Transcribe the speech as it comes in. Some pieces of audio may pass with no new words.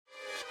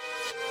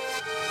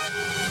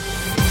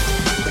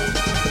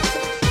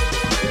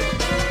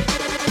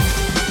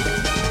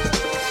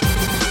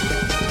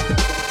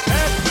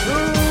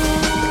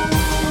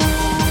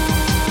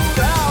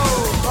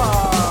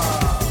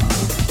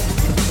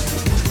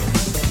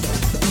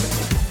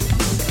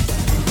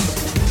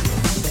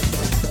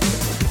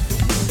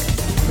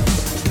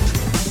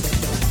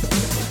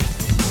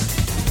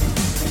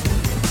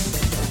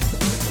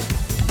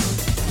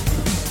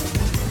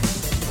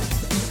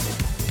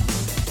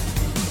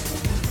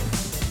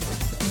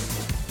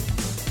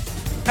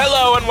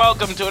and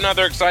welcome to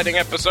another exciting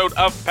episode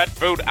of Pet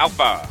Food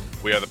Alpha.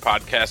 We are the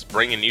podcast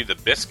bringing you the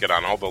biscuit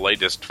on all the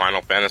latest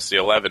Final Fantasy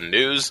XI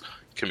news,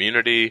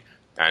 community,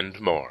 and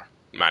more.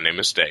 My name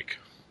is Steak.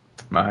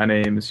 My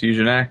name is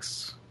Fusion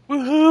X.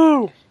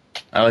 Woohoo!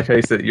 I like how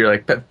you said you're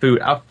like Pet Food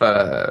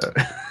Alpha.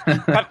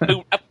 Pet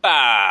Food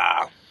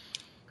Alpha!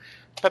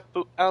 Pet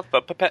Food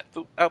Alpha, Pet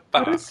Food Alpha.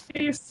 What is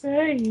he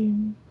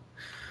saying?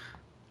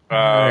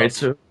 Alright,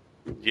 so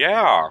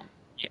yeah.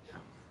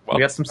 We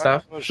got some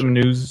stuff, some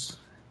news,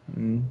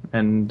 and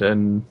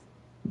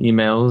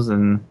emails,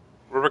 and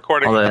we're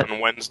recording all that on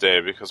Wednesday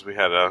because we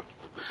had a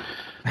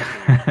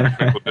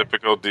technical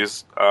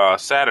difficulties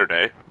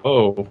Saturday.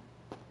 Oh,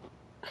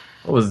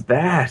 what was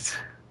that?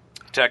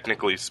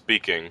 Technically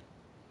speaking.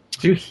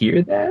 Did you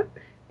hear that?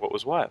 What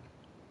was what?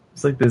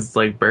 It's like this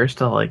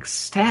burst of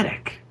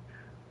static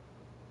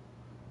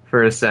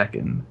for a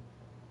second.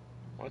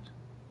 What?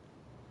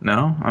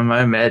 No? Am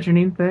I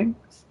imagining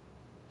things?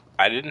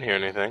 I didn't hear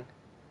anything.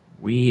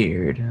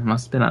 Weird. It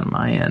must have been on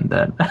my end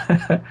then.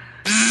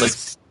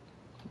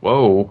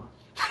 Whoa.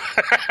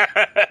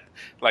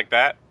 Like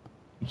that?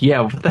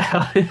 Yeah, what the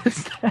hell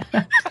is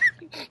that?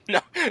 No,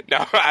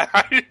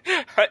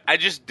 I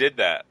just did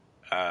that.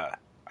 I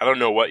don't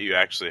know what you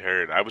actually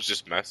heard. I was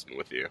just messing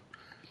with you.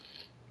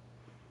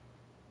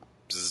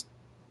 Bzz.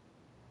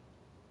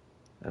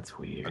 That's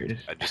weird.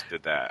 I just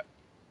did that.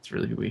 It's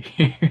really weird.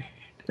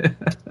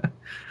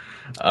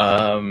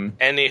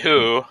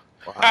 Anywho.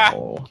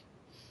 Wow.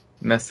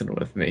 Messing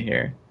with me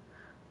here.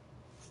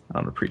 I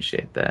don't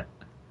appreciate that.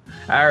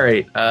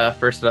 Alright,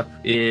 first up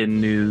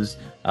in news,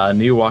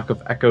 new Walk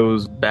of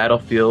Echoes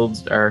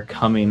battlefields are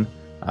coming.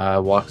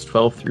 Walks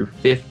 12 through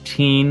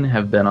 15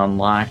 have been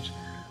unlocked.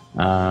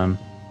 And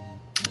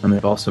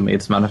they've also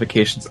made some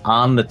modifications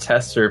on the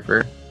test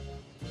server.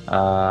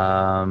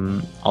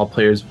 All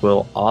players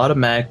will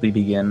automatically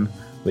begin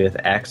with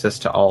access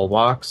to all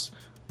walks.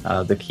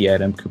 The key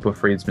item, Koopa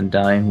Freed's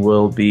Medallion,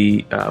 will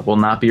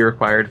not be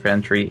required for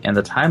entry, and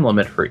the time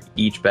limit for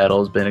each battle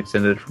has been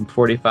extended from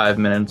 45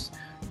 minutes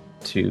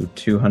to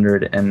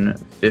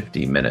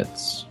 250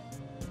 minutes.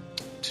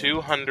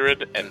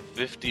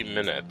 250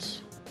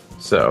 minutes.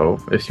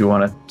 So, if you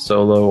want a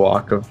solo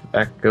Walk of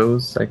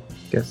Echoes, I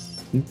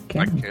guess you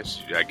can.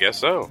 I guess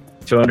so.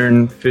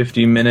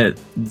 250-minute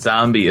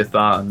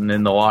zombie-a-thon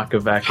in the Walk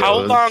of Echoes. How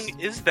long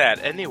is that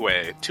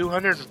anyway?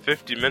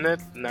 250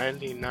 minutes?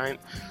 90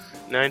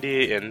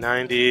 and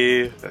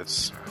 90.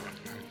 That's,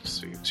 let's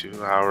see,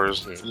 2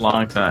 hours. It's a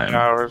long time. 2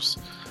 hours.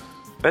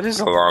 That is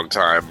a long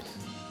time.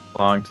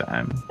 Long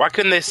time. Why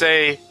couldn't they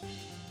say...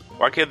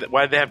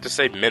 Why'd they have to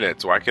say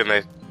minutes? Why couldn't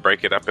they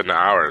break it up into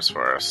hours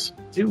for us?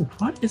 Dude,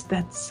 what is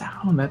that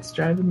sound? That's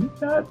driving me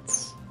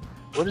nuts.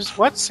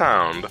 What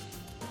sound?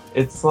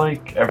 It's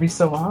every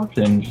so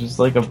often, just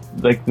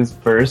this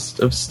burst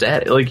of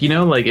static. If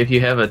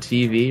you have a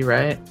TV,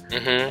 right?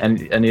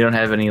 Mm-hmm. And you don't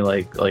have any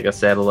like a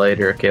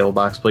satellite or a cable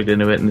box plugged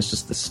into it, and it's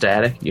just the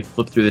static. You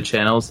flip through the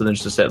channels, and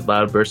there's just that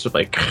loud burst of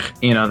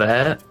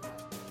that.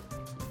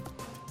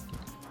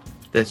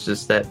 That's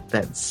just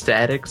that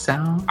static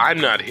sound.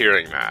 I'm not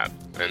hearing that,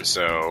 and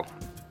so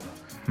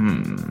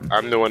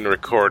I'm the one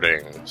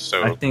recording,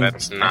 so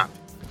that's not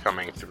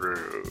coming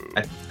through.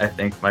 I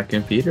think my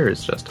computer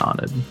is just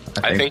haunted.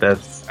 I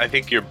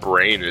think your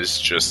brain is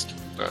just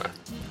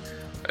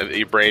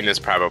your brain is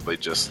probably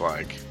just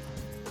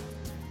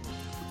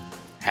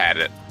had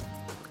it.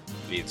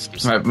 Needs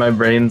some my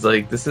brain's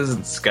this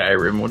isn't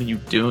Skyrim. What are you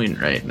doing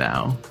right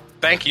now?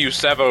 Thank you,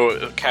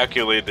 Sevo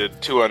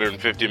calculated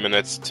 250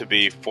 minutes to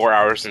be 4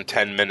 hours and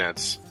 10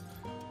 minutes.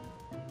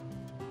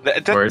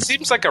 That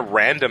seems like a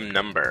random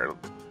number,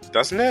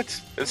 doesn't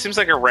it? It seems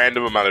like a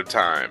random amount of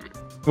time.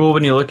 Well,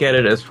 when you look at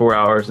it as 4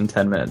 hours and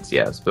 10 minutes,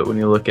 yes. But when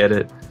you look at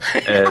it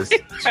as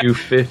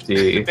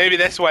 250... Maybe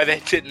that's why they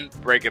didn't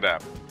break it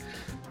up.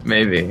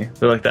 Maybe.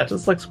 They're that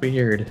just looks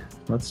weird.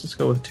 Let's just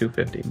go with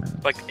 250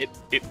 minutes.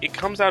 It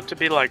comes out to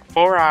be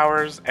 4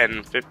 hours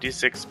and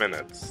 56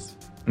 minutes.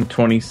 And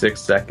 26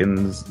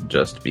 seconds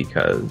just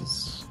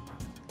because.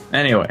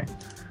 Anyway.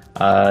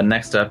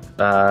 Next up,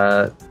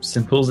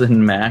 symbols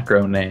and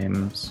macro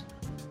names.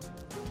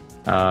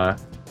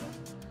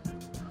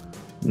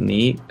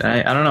 Neat.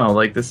 I don't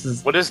know, this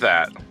is... What is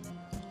that?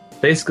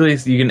 Basically,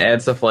 you can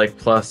add stuff like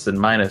plus and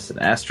minus and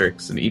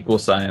asterisks and equal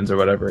signs or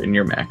whatever in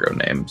your macro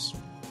names.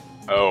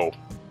 Oh,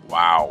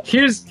 wow.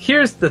 Here's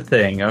the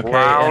thing,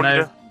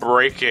 okay?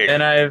 Breaking.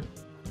 And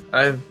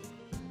I've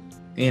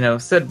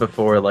said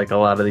before, a lot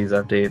of these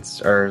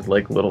updates are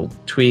little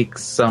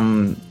tweaks,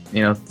 some,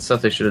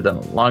 stuff they should have done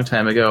a long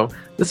time ago.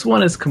 This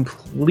one is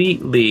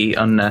completely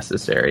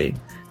unnecessary.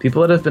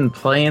 People that have been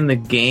playing the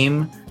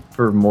game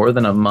for more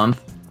than a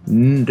month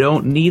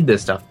don't need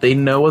this stuff. They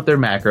know what their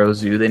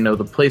macros do. They know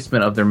the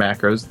placement of their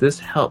macros.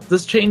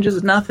 This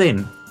changes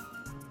nothing.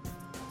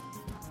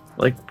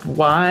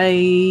 Why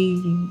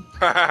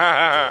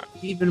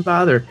even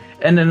bother?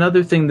 And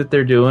another thing that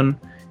they're doing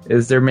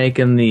is they're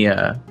making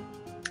the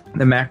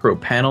macro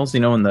panels.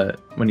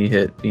 When you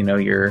hit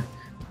your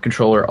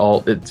controller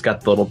alt, it's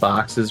got the little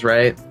boxes,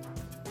 right?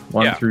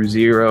 1 Yeah. through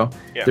 0.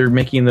 Yeah. They're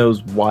making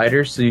those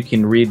wider so you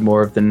can read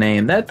more of the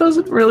name. That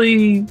doesn't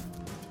really...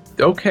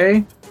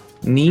 Okay.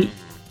 Neat.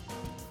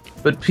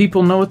 But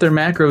people know what their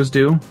macros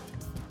do.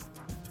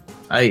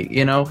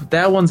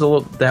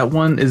 That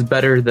one is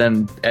better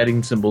than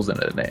adding symbols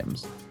into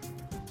names.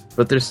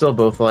 But they're still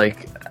both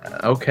like,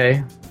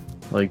 okay.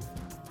 Like,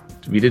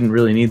 we didn't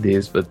really need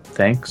these, but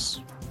thanks.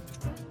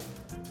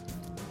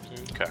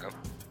 Okay.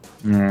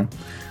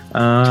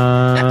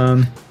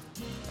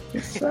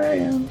 Yes, I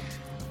am.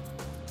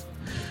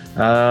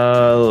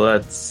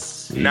 Let's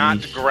see. Not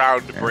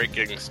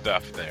groundbreaking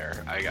stuff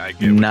there. I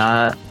get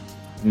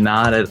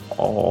Not at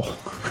all.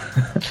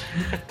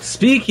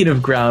 Speaking of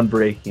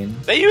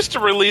groundbreaking, They used to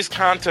release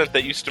content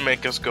that used to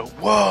make us go,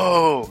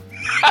 whoa!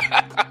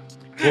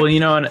 well,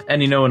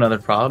 another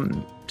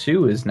problem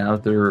too is now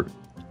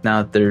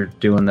that they're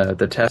doing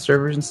the test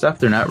servers and stuff,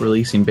 they're not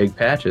releasing big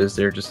patches.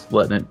 They're just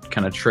letting it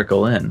kind of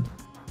trickle in.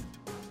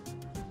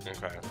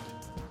 Okay.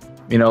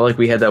 Like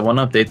we had that one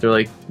update. They're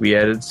like, we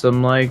added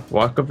some like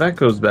Walk of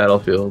Echoes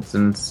battlefields,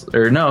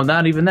 or no,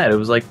 not even that. It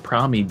was like new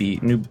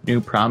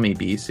Promi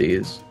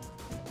BCs,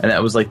 and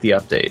that was like the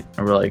update.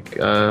 And we're like,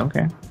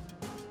 okay.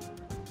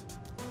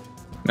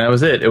 And that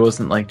was it. It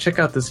wasn't like, check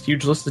out this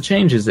huge list of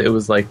changes. It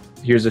was like,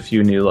 here's a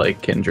few new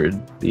like Kindred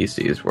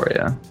BCs for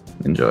you.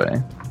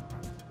 Enjoy.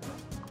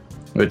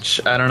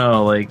 Which, I don't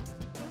know, like,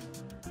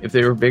 if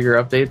they were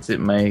bigger updates, it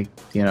might,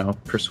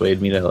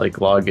 persuade me to like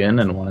log in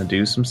and want to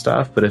do some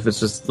stuff. But if it's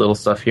just little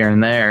stuff here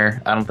and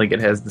there, I don't think it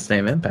has the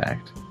same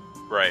impact.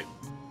 Right.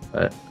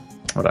 But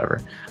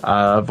whatever.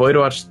 Void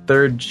Watch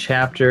 3rd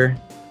chapter.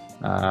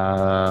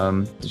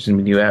 There's going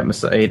to be new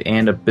Atmosite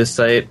and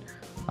Abyssite.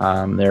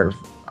 They're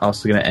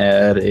also going to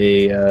add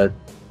a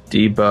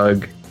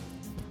debug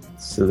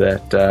so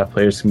that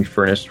players can be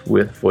furnished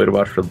with Void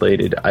Watch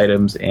related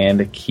items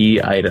and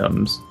key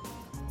items.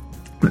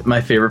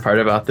 My favorite part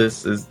about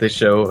this is they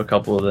show a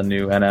couple of the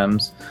new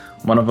NMs.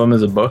 One of them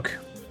is a book.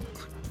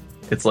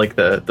 It's like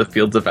the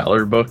Fields of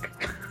Valor book.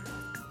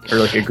 Or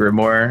like a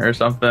grimoire or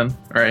something,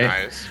 right?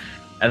 Nice.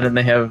 And then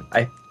they have...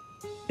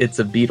 it's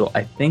a beetle.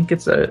 I think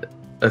it's a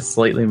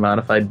slightly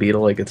modified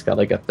beetle. Like it's got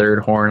like a third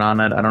horn on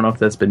it. I don't know if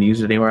that's been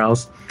used anywhere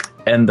else.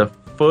 And the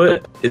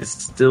foot is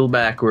still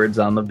backwards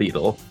on the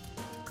beetle.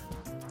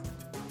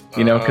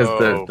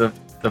 Because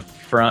the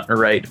front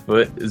right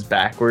foot is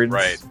backwards.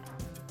 Right.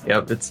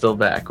 Yep, it's still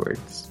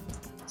backwards.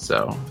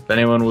 So, if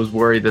anyone was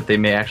worried that they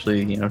may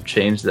actually,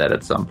 change that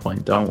at some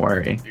point, don't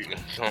worry.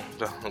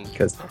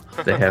 Because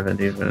they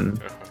haven't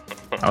even...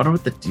 I wonder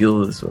what the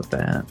deal is with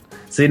that.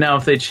 See, now,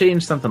 if they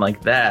change something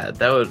like that,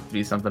 that would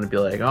be something to be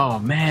like, oh,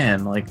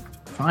 man, like,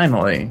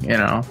 finally,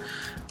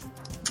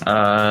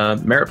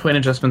 Merit point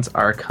adjustments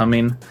are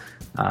coming.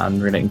 We're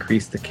going to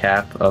increase the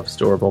cap of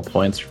storable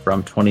points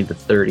from 20 to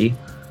 30.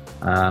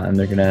 And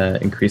they're going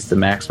to increase the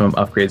maximum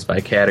upgrades by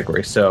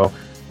category. So,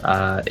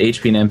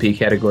 HP and MP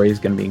category is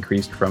going to be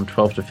increased from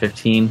 12 to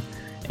 15,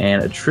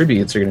 and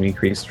attributes are going to be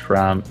increased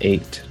from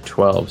 8 to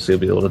 12, so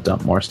you'll be able to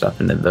dump more stuff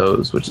into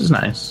those, which is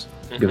nice.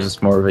 Gives us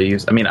more of a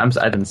use. I mean, I've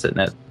been sitting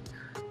at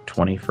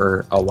 20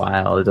 for a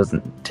while. It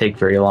doesn't take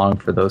very long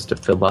for those to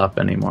fill up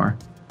anymore.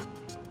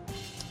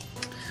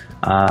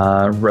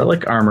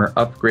 Relic armor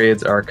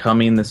upgrades are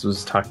coming. This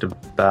was talked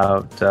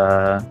about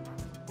a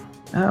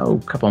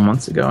couple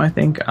months ago, I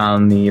think,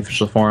 on the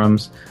official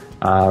forums.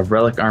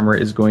 Relic armor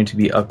is going to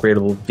be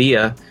upgradable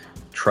via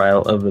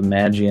Trial of the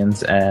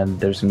Magians, and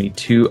there's going to be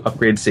 2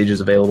 upgrade stages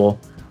available.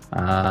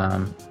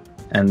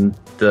 And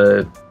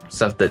the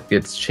stuff that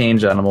gets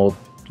changed on them will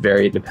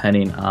vary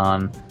depending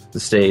on the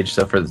stage.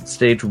 So for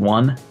stage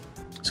 1,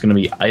 it's going to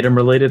be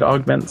item-related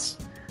augments.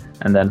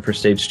 And then for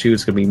stage 2,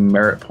 it's going to be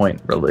merit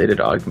point-related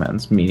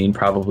augments, meaning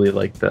probably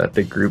like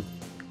the group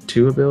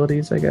 2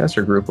 abilities, I guess,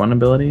 or group 1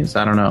 abilities.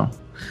 I don't know.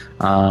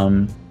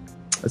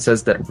 It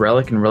says that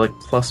Relic and Relic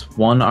plus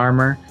 1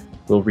 armor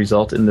will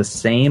result in the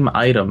same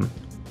item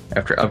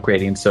after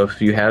upgrading. So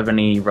if you have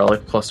any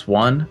Relic plus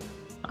 1,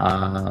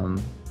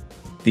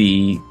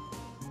 the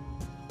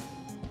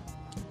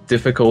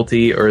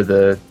difficulty or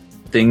the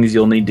things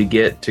you'll need to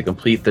get to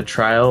complete the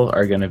trial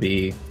are going to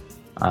be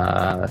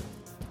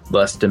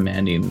less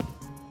demanding,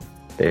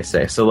 they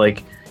say. So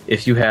like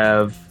if you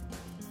have...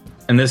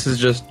 And this is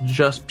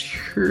just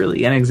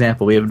purely an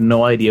example. We have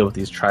no idea what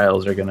these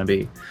trials are going to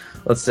be.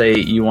 Let's say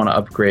you want to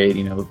upgrade,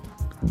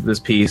 this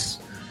piece,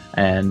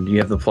 and you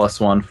have the plus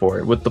 1 for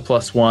it. With the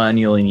plus 1,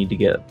 you only need to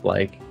get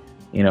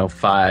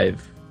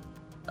 5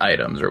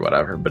 items or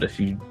whatever. But if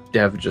you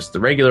have just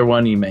the regular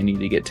one, you may need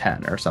to get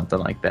 10 or something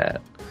like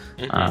that.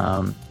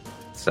 Mm-hmm.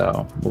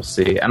 So we'll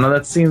see. I know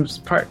that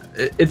seems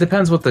it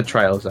depends what the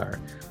trials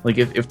are. Like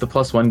if the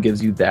plus 1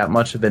 gives you that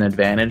much of an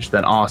advantage,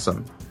 then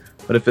awesome.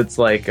 But if it's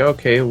like,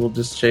 okay, we'll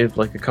just shave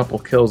a couple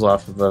kills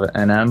off of the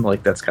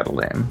NM, that's kind of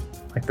lame.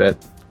 Like that.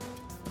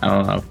 I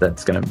don't know if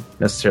that's going to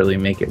necessarily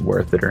make it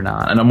worth it or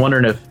not. And I'm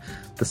wondering if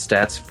the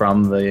stats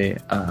from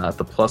the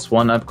plus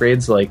 1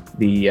 upgrades, like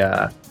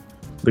the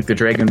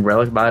Dragon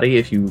Relic body,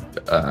 if you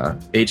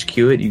HQ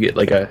it, you get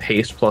a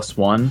haste plus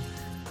 1.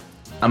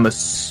 I'm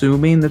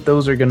assuming that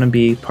those are going to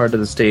be part of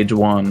the Stage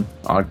 1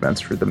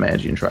 augments for the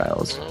Magian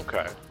Trials.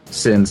 Okay.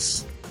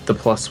 Since the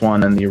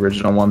 +1 and the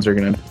original ones are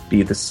going to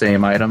be the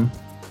same item.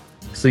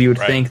 So you would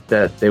think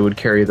that they would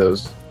carry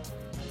those,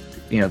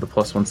 the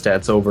 +1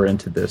 stats over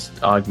into this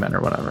augment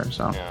or whatever.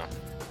 So, yeah.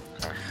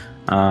 Okay.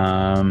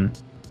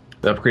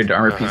 The upgraded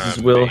armor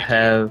pieces will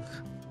have...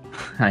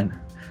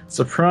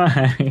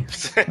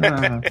 Surprise!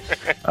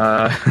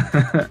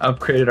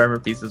 Upgraded armor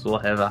pieces will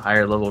have a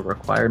higher level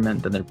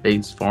requirement than their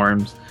base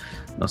forms.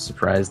 No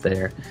surprise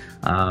there.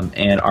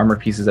 And armor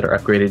pieces that are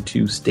upgraded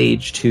to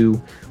Stage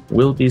 2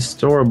 will be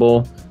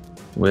storable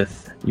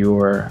with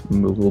your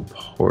Moogle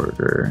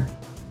Porter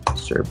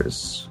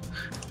service.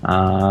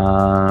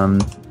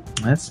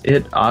 That's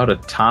it out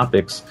of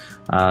topics.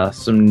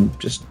 Some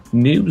just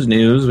news.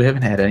 We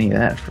haven't had any of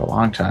that for a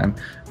long time.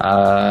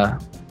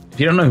 If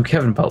you don't know who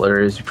Kevin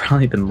Butler is, you've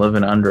probably been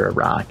living under a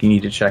rock. You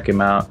need to check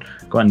him out.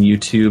 Go on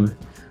YouTube.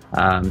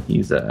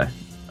 He's a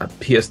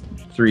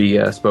PS3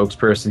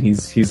 spokesperson.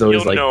 He's always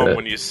You'll like know the, him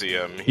when you see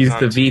him. He's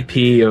the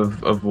VP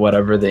of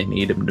whatever they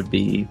need him to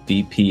be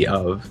VP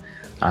of.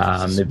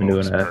 They've been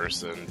doing a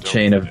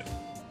chain of...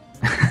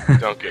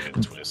 Don't get it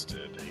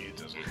twisted. He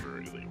doesn't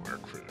really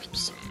work for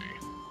Sony.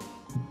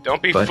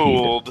 Don't be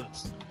fooled. Don't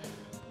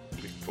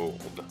be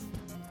fooled.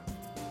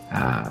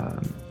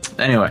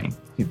 Anyway,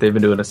 they've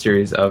been doing a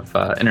series of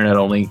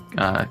internet-only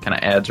kind of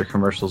ads or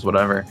commercials,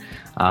 whatever.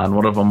 And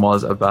one of them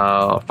was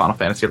about Final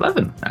Fantasy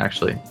XI,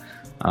 actually.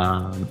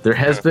 There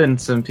has been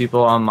some people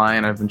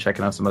online, I've been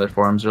checking out some other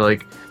forums, they're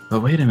like, oh,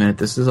 wait a minute,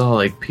 this is all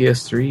like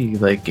PS3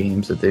 like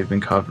games that they've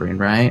been covering,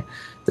 right?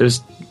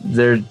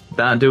 They're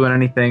not doing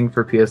anything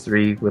for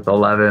PS3 with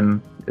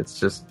 11. It's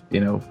just,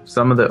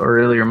 some of the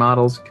earlier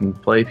models can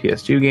play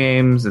PS2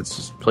 games. It's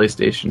just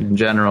PlayStation in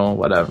general,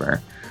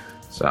 whatever.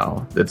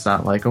 So it's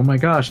not like, oh my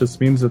gosh, this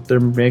means that they're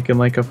making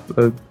like a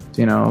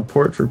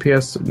port for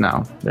PS.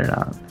 No, they're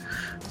not.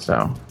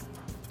 So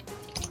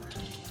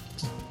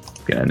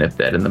gonna nip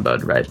that in the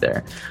bud right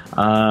there.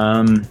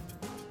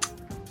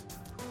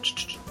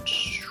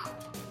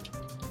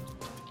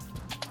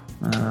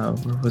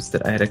 Where was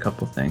that? I had a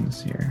couple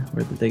things here.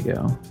 Where did they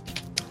go?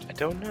 I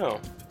don't know.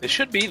 They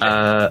should be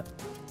there.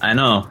 I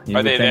know. You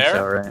Are they think there?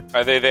 So, right?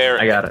 Are they there?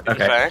 I got it.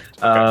 Okay.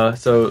 Fact? Okay.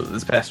 So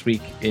this past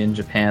week in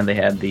Japan, they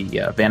had the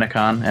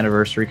Vanacon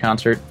anniversary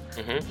concert,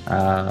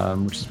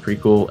 which is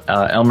pretty cool.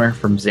 Elmer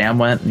from Zam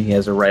went, and he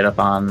has a write-up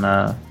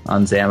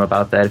on Zam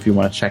about that if you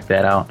want to check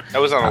that out.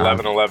 That was on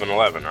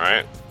 11/11/11,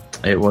 right?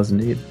 It was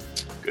indeed.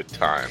 Good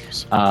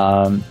times.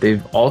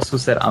 They've also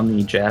said on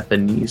the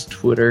Japanese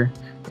Twitter,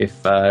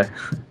 if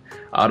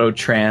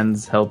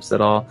Autotrans helps at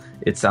all,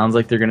 it sounds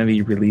like they're going to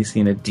be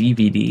releasing a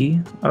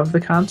DVD of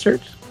the concert.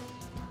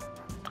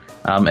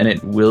 And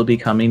it will be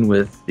coming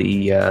with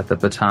the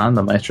baton,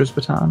 the Maestro's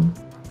baton.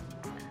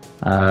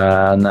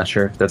 I'm not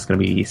sure if that's going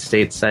to be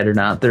stateside or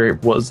not. There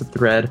was a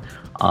thread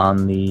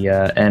on the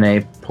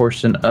NA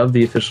portion of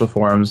the official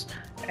forums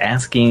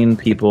asking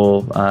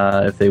people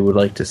if they would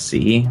like to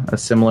see a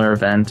similar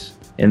event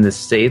in the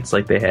States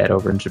like they had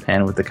over in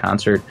Japan with the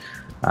concert.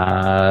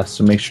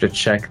 So make sure to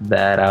check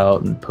that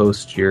out and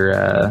post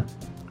your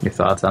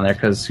thoughts on there,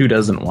 because who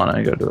doesn't want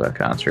to go to a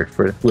concert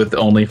with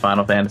only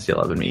Final Fantasy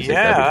XI music?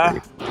 Yeah.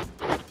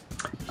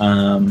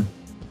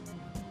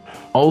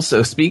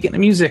 Also, speaking of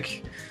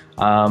music,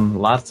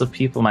 lots of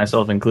people,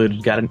 myself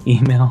included, got an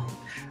email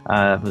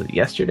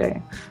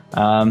yesterday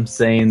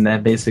saying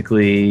that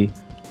basically,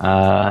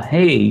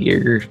 hey,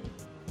 your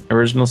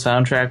original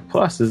soundtrack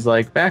plus is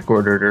like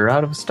backordered or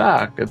out of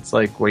stock. It's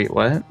like, wait,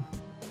 what?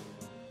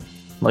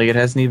 Like, it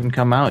hasn't even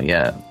come out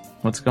yet.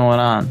 What's going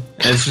on?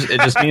 And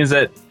it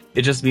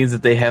just means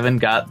that they haven't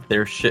got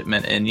their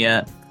shipment in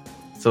yet.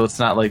 So it's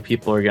not like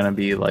people are gonna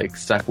be like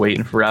stuck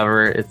waiting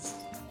forever.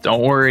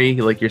 Don't worry,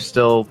 like, you're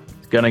still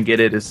gonna get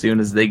it as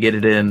soon as they get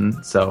it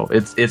in. So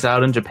it's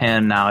out in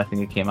Japan now. I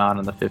think it came out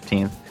on the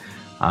 15th.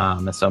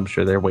 So I'm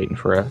sure they're waiting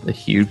for a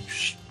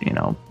huge,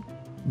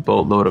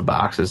 boatload of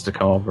boxes to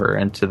come over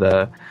into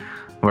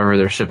wherever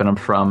they're shipping them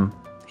from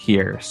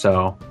here.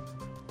 So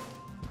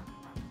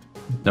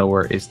no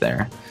worries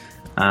there.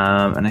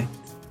 And I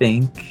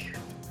think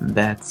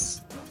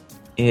that's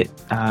it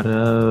out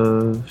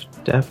of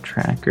Dev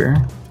Tracker.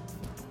 I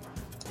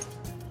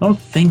don't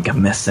think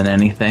I'm missing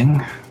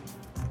anything.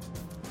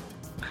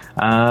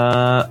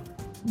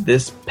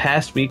 This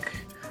past week,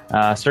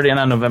 starting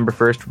on November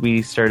 1st,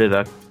 we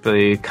started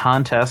the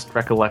contest,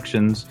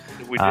 Recollections,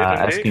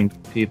 asking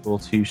people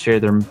to share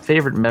their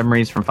favorite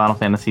memories from Final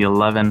Fantasy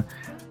XI.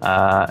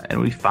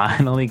 And we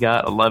finally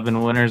got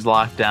 11 winners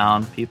locked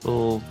down.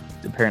 People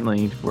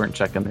apparently weren't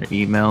checking their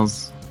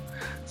emails.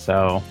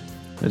 So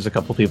there's a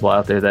couple people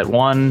out there that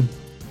won,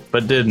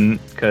 but didn't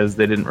because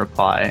they didn't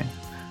reply.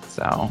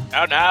 So.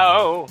 Oh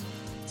no!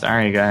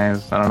 Sorry,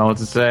 guys. I don't know what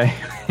to say.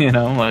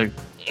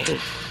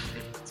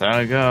 That's how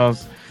it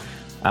goes.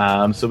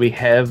 So we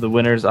have the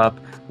winners up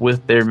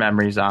with their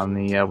memories on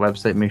the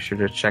website. Make sure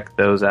to check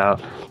those out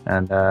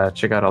and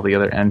check out all the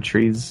other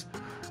entries.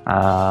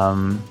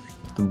 The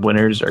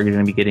winners are going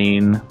to be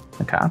getting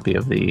a copy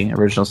of the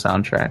original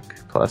soundtrack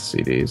plus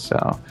CD.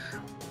 So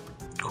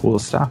cool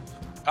stuff.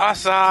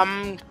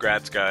 Awesome.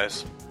 Congrats,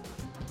 guys.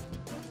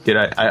 Dude,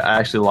 I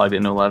actually logged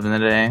into 11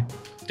 today.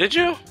 Did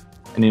you?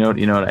 And you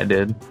know what I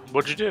did?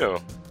 What'd you do?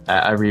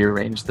 I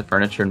rearranged the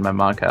furniture in my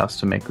mog house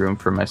to make room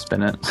for my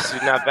Spin-It. See,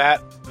 now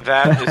that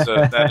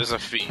is a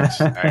feat,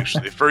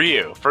 actually. For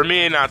you. For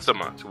me, not so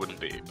much. It wouldn't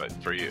be, but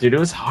for you. Dude, it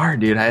was hard,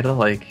 dude. I had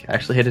to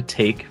actually had to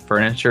take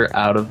furniture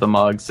out of the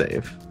mog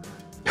safe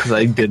because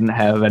I didn't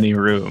have any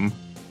room.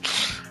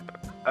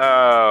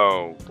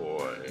 Oh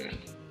boy,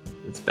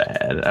 it's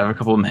bad. I have a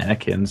couple of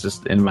mannequins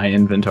just in my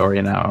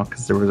inventory now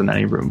because there wasn't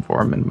any room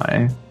for them in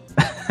my.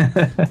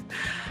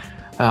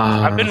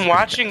 I've been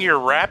watching your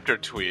Raptor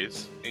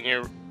tweets,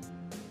 and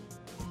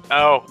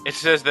it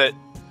says that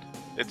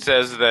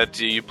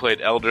you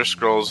played Elder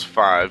Scrolls V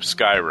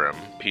Skyrim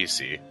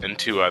PC and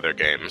 2 other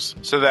games.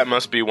 So that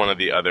must be one of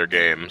the other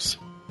games.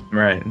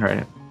 Right.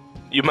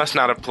 You must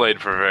not have played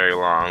for very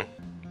long.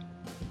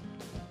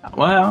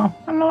 Well,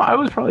 I don't know. I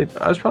was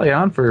probably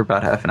on for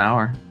about half an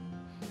hour.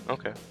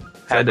 Okay.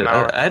 I had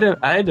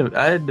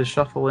to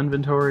shuffle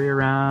inventory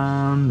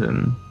around,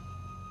 and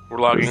we're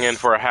logging in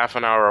for a half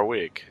an hour a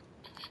week.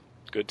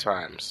 Good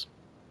times.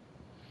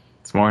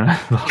 It's more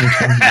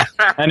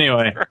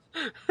anyway.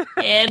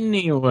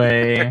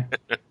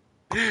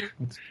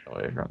 Let's go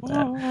away from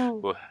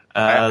that.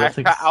 I've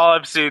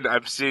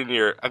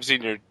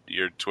seen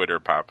your Twitter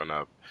popping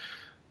up.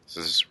 This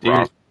is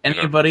raw.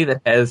 Anybody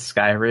that has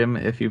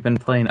Skyrim, if you've been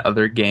playing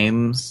other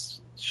games,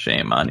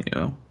 shame on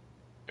you.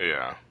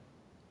 Yeah.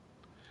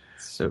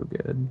 It's so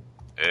good.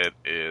 It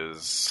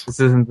is. This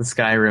isn't the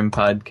Skyrim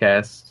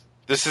podcast.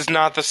 This is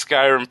not the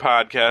Skyrim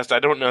podcast. I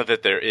don't know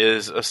that there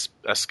is a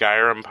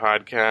Skyrim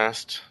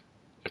podcast.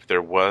 If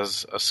there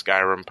was a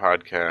Skyrim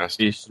podcast,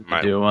 you should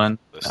do one.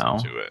 Listen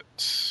to it.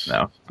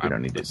 No, we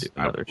don't need to do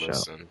another show.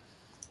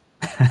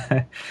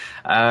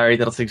 All right,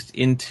 that'll take us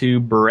into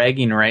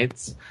bragging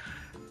rights.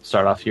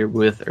 Start off here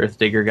with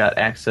Earthdigger got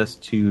access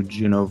to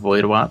Juno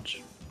Voidwatch.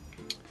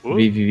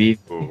 VVV.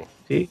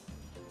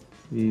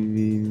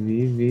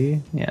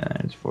 Yeah,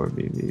 it's for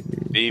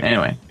VVV.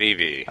 Anyway,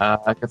 VV.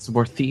 Got some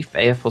more Thief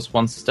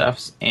AF+1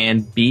 stuffs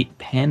and beat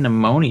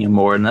Pandemonium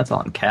more, and that's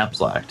all in caps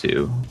lock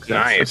too.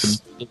 Nice. That's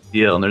a big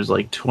deal, and there's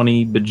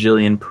 20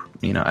 bajillion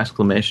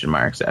exclamation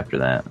marks after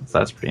that. So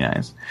that's pretty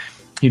nice.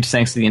 Huge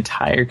thanks to the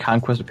entire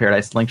Conquest of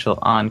Paradise link shell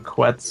on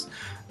Quetz,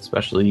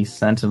 especially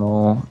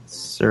Sentinel,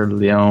 Sir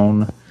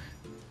Leon,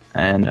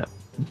 and a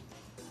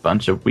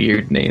bunch of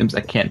weird names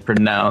I can't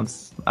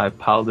pronounce. I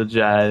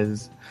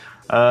apologize.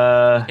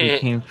 He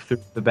came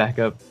through the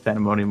backup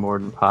Pandemonium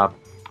Morden pop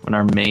when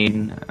our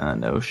main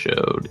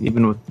no-showed.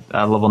 Even with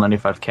level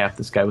 95 cap,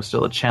 this guy was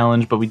still a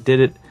challenge, but we did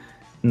it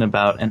in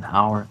about an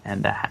hour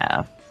and a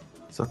half.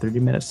 So 30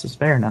 minutes to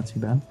spare, not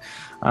too bad.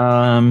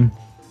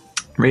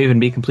 Raven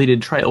B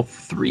completed Trial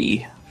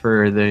 3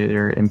 for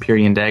their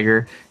Empyrean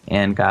Dagger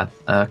and got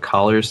a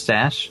Collar's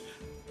Stash.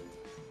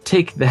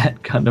 Take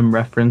that Gundam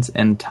reference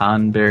and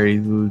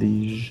Tonberry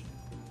Lige.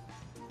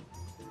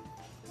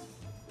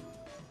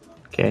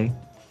 Okay.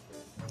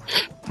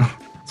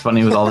 It's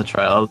funny with all the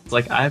trials.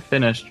 It's I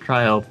finished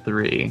Trial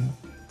 3.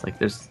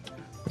 It's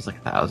there's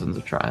thousands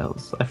of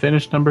trials. I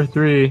finished number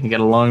 3. You got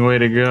a long way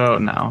to go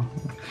now.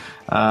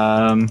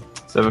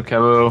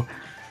 Sevakebo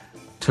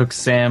took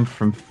Sam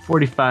from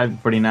 45 to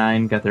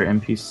 49, got their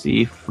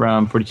NPC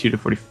from 42 to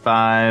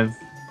 45,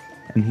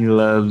 and he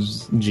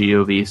loves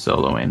GOV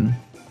soloing.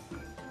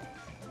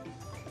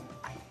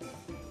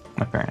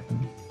 Apparently.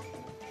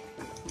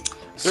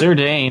 Sir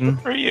Dane.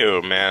 Good for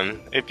you, man.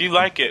 If you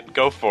like it,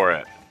 go for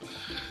it.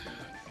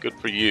 Good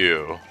for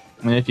you.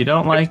 And if you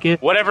don't like it,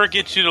 whatever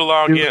gets you to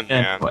log in,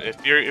 man.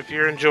 If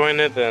you're enjoying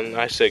it, then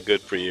I say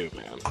good for you,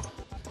 man.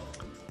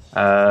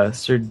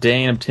 Sir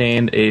Dane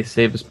obtained a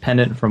Savus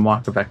pendant from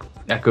Walk of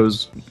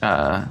Echoes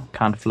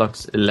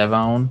Conflux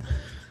 11.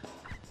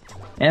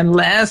 And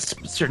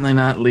last, but certainly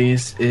not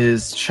least,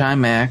 is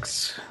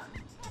Chimax.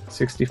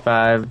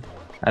 65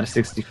 out of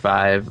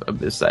 65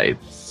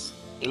 Abysssites.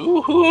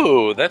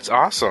 Ooh, that's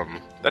awesome.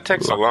 That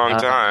takes a long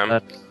time.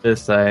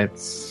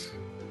 Abysssites.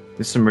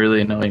 There's some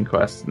really annoying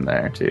quests in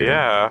there, too.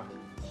 Yeah.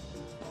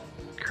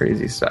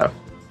 Crazy stuff.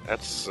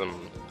 It's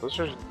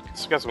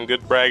got some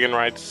good bragging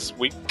rights this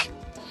week.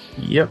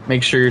 Yep,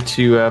 make sure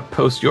to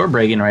post your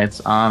bragging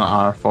rights on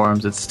our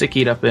forums. It's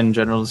stickied up in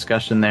general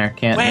discussion there.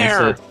 Can't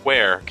miss it.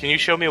 Where? Can you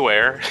show me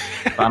where?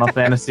 Final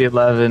Fantasy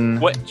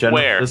 11. General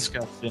where?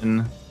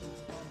 discussion.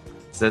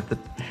 Is that the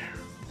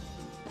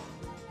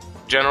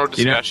general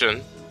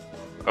discussion?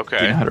 Okay.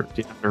 Do you know how to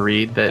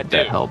read?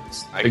 That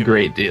helps a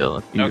great deal.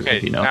 If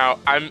you know. Now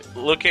I'm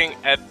looking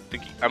at the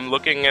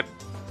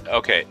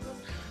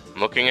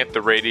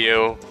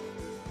radio.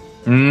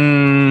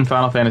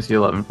 Final Fantasy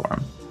 11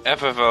 forum.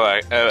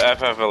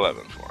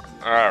 FF11 forum.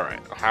 All right,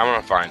 I'm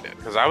gonna find it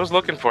because I was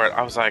looking for it.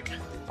 I was like,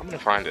 I'm gonna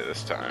find it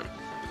this time.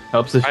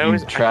 Helps if you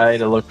try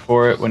to look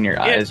for it when your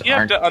eyes you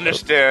aren't. You have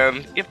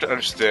to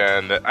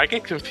understand that I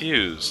get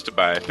confused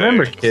by things.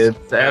 Remember,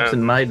 kids,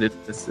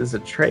 absent-mindedness is a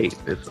trait.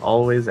 It's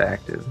always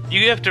active.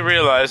 You have to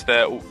realize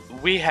that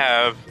we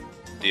have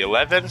the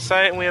 11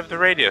 site and we have the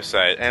radio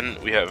site, and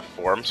we have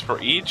forums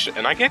for each,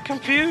 and I get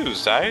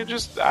confused. I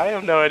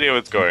have no idea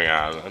what's going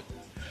on.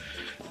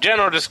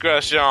 General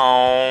discretion.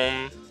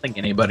 I think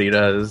anybody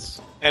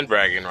does. And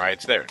bragging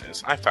rights. There it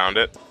is. I found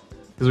it.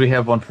 Because we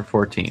have one for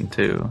 14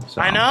 too.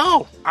 So. I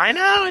know.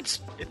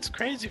 It's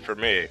crazy for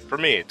me. For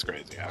me, it's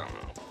crazy. I don't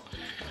know.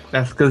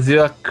 That's because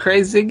you're a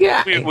crazy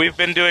guy. We've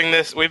been doing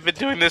this. We've been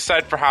doing this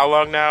site for how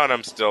long now? And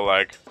I'm still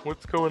like,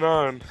 what's going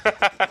on?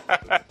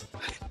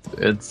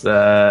 It's been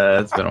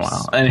a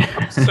while.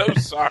 I'm so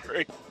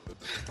sorry.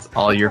 It's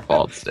all your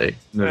fault, Steve.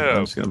 No.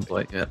 I'm just gonna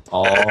blame it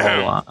all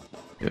on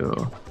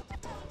you.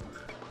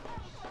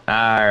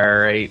 All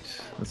right,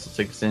 this will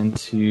take us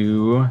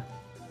into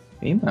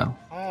email.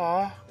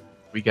 Aww.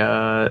 We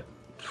got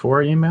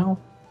 4 emails.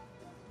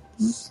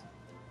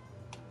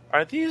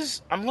 Are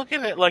these... I'm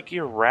looking at, like,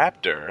 your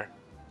raptor.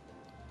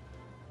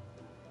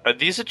 Are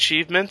these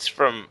achievements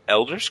from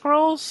Elder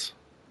Scrolls?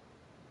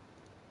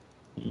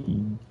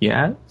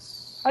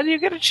 Yes. How do you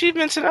get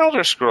achievements in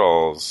Elder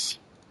Scrolls?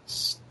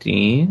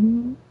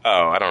 Steam?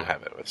 Oh, I don't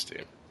have it with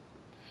Steam.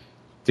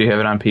 Do you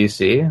have it on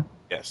PC?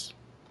 Yes.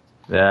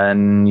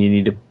 Then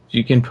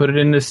you can put it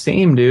into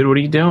Steam, dude. What are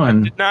you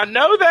doing? Did not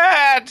know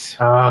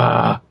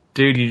that!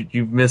 Dude,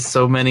 you've missed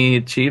so many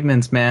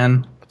achievements,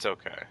 man. It's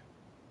okay.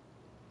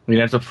 We'd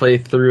have to play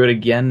through it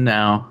again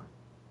now.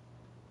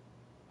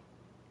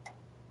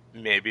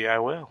 Maybe I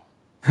will.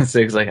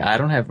 Sig's like, I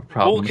don't have a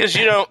problem. Well, because,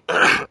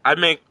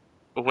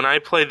 when I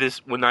play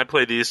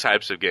these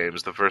types of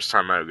games, the first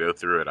time I go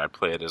through it, I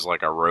play it as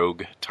like a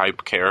rogue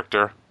type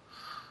character,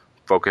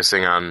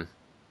 focusing on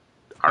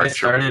archery. I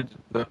started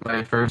with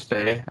my first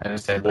day. I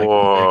just had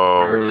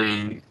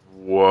early.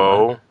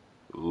 Whoa,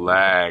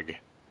 lag.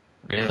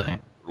 Really?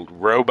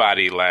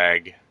 Robot-y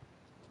lag.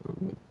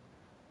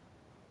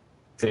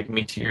 Take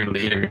me to your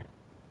leader.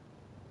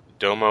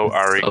 Domo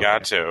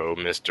arigato,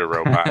 Mr.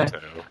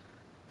 Roboto.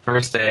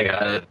 First day I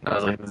got it, I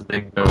was like this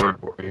big Nord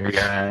warrior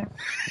guy.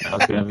 I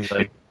was gonna be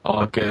like,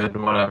 all good,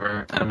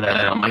 whatever. And then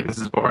I'm like, this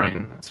is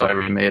boring. So I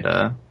remade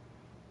a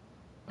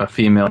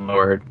female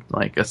Nord,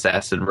 like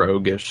assassin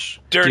roguish.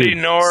 Dirty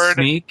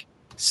Nord.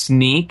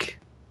 Sneak,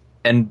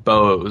 and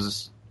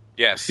bows.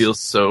 Yes. Feels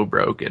so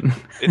broken.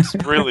 It's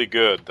really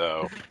good,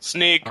 though.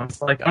 Sneak. I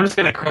was like, I'm just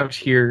gonna crouch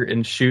here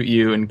and shoot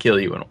you and kill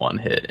you in one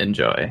hit.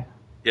 Enjoy.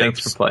 Yep.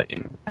 Thanks for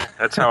playing.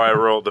 That's how I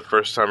rolled the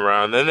first time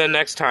around. Then the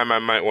next time I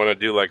might want to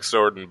do like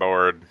sword and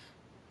board.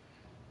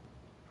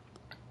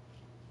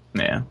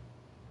 Yeah.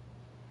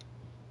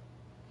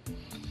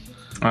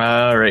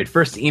 Alright,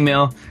 first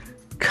email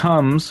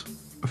comes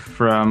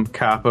from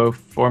Capo,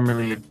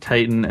 formerly of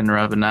Titan and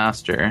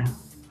Ravenaster.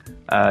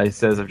 He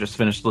says, I've just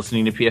finished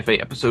listening to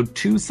PFA episode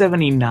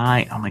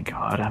 279. Oh my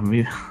god,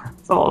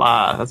 that's a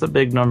lot. That's a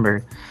big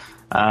number.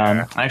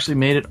 I actually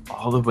made it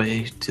all the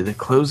way to the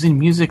closing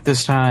music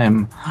this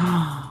time.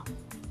 I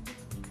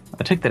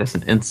take that as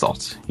an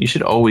insult. You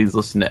should always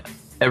listen to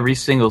every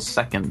single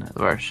second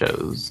of our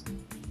shows.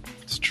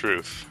 It's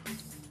truth.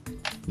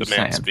 The Just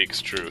man saying.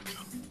 speaks truth.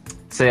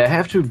 Say, I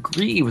have to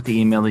agree with the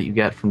email that you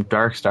got from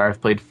Darkstar.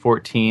 I've played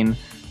 14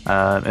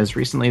 as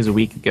recently as a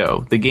week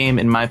ago. The game,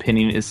 in my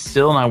opinion, is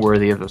still not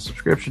worthy of a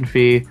subscription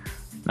fee.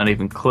 Not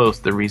even close.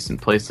 The recent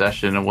play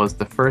session was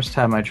the first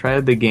time I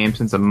tried the game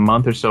since a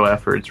month or so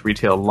after its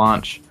retail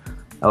launch.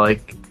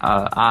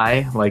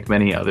 I, like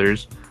many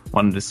others,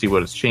 wanted to see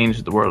what has changed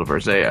in the world of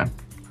Arzea.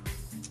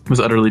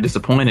 Was utterly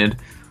disappointed.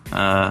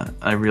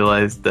 I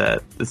realized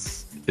that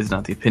this is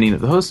not the opinion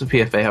of the host of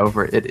PFA,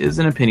 however, it is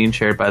an opinion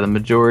shared by the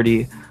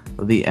majority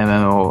of the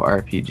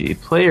MMORPG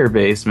player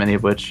base, many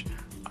of which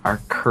are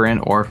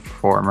current or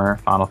former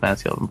Final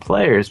Fantasy XI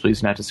players.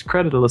 Please not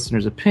discredit a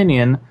listener's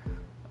opinion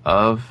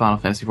of Final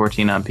Fantasy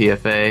XIV on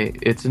PFA.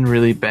 It's in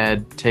really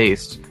bad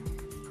taste.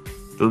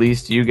 The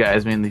least you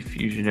guys, mainly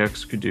Fusion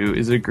X, could do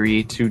is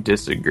agree to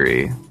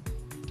disagree.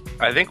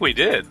 I think we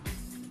did.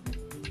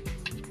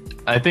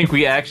 I think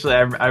we actually,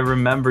 I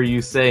remember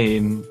you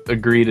saying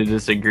agree to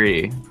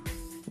disagree.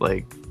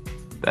 Like,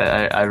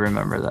 I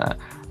remember that.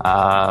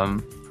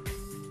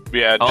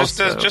 Yeah,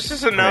 also, just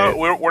as a note,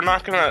 we're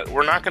not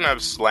gonna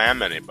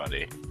slam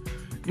anybody.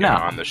 You know,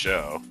 on the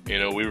show. You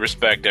know, we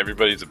respect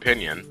everybody's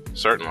opinion,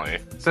 certainly.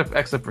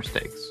 Except for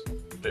Stakes.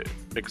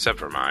 Except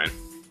for mine.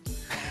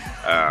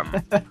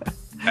 And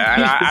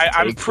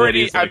I'm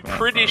pretty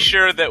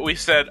sure that we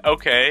said,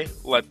 okay,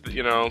 let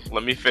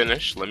me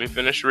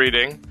finish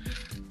reading,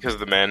 because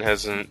the man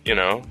hasn't,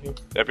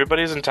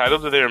 everybody's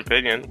entitled to their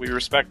opinion. We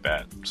respect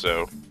that.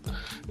 So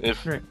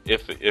if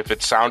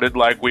it sounded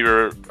like we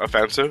were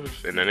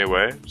offensive in any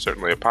way,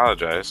 certainly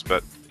apologize,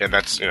 and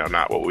that's,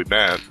 not what we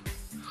meant.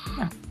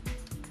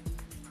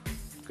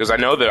 Because I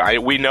know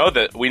that we know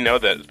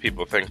that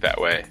people think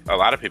that way. A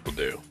lot of people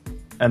do,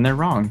 and they're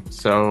wrong.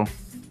 So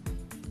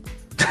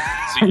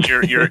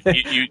you're not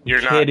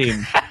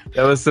kidding.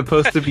 That was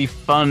supposed to be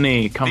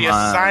funny. Come on. The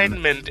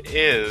assignment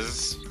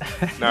is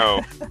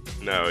no,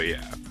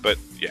 yeah, but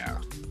yeah.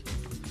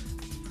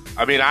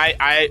 I mean,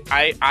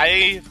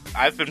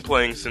 I've been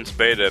playing since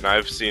beta, and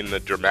I've seen the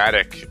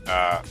dramatic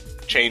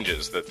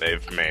changes that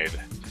they've made.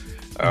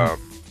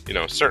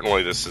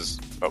 Certainly this is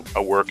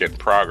a work in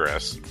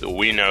progress.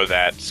 We know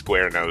that,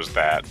 Square knows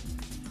that,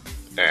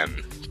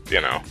 and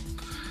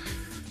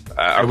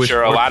I'm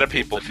sure a lot of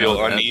people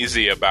feel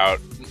uneasy about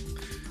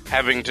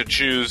having to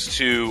choose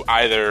to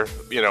either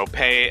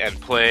pay and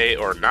play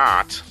or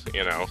not.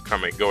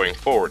 Going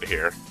forward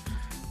here,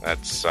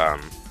 that's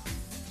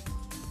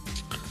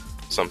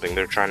something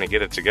they're trying to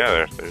get it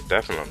together. They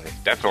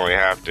definitely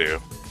have to.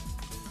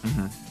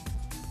 Mm-hmm.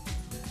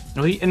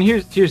 Well, and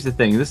here's the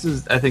thing.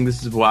 I think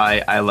this is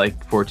why I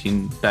like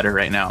 14 better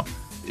right now.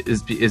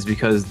 Is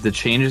because the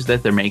changes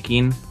that they're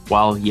making,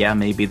 while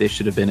maybe they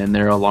should have been in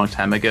there a long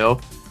time ago,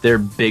 they're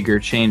bigger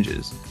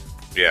changes.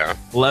 Yeah.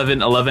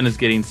 11 is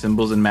getting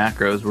symbols and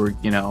macros, where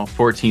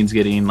 14's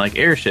getting like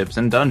airships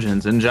and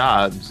dungeons and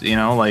jobs.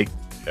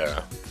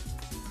 Yeah.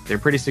 They're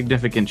pretty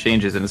significant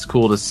changes, and it's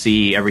cool to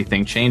see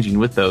everything changing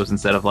with those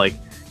instead of like,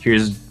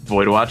 here's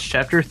Void Watch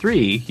Chapter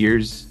 3,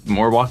 here's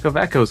more Walk of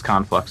Echoes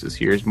confluxes,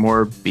 here's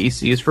more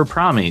BCs for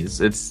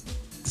Promies. It's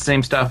the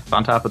same stuff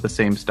on top of the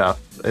same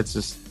stuff. It's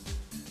just,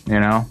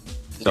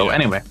 So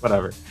anyway,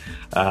 whatever.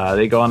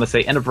 They go on to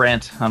say, end of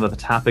rant onto the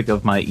topic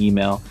of my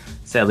email.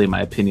 Sadly,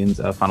 my opinions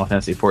of Final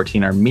Fantasy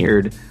XIV are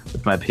mirrored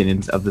with my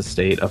opinions of the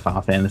state of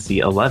Final Fantasy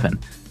XI.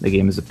 The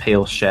game is a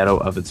pale shadow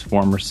of its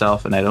former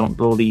self, and I don't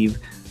believe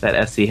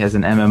that SC has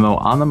an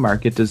MMO on the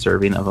market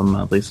deserving of a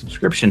monthly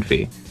subscription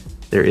fee.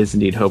 There is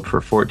indeed hope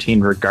for 14,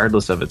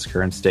 regardless of its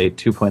current state.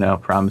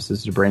 2.0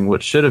 promises to bring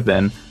what should have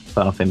been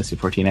Final Fantasy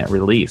XIV at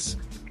release.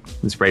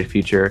 This bright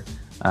future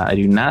I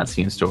do not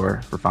see in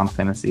store for Final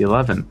Fantasy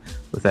XI.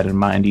 With that in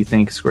mind, do you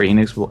think Square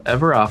Enix will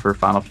ever offer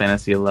Final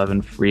Fantasy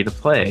XI free to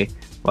play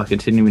while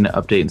continuing to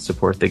update and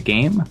support the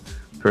game?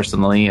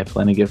 Personally, I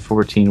plan to give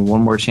 14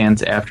 one more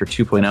chance after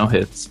 2.0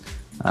 hits.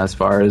 As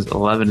far as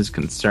 11 is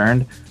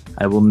concerned,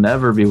 I will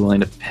never be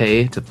willing to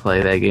pay to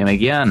play that game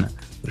again.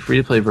 The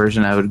free-to-play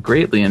version I would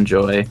greatly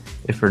enjoy,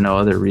 if for no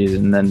other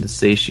reason than to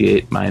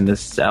satiate my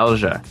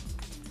nostalgia.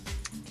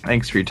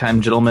 Thanks for your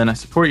time, gentlemen. I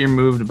support your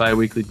move to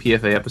bi-weekly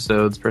PFA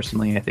episodes.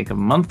 Personally, I think a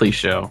monthly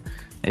show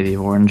may be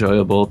more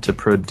enjoyable to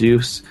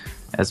produce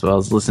as well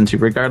as listen to.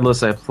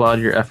 Regardless, I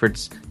applaud your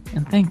efforts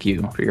and thank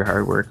you for your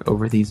hard work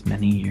over these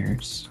many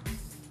years.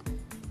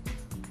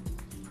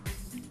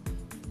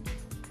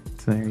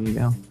 So there you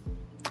go.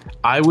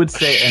 I would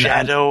say a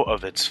shadow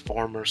of its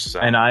former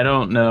self. And I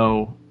don't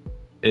know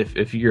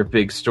if you're a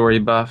big story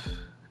buff,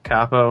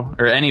 Capo,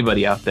 or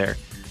anybody out there.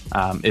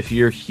 If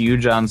you're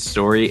huge on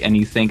story and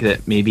you think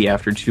that maybe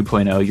after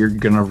 2.0 you're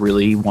going to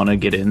really want to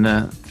get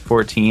into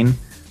 14,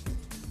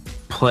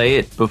 play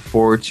it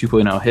before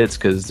 2.0 hits,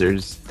 because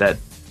there's that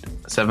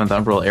 7th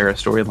Umbral era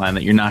storyline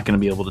that you're not going to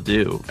be able to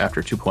do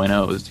after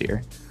 2.0 is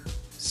here.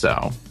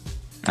 So,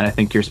 and I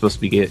think you're supposed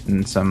to be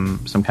getting some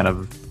kind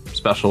of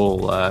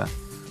special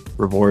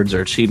rewards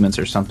or achievements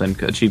or something.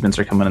 Achievements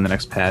are coming in the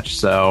next patch,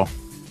 so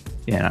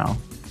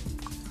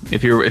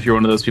if you're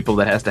one of those people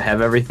that has to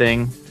have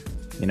everything,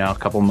 a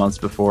couple months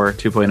before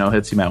 2.0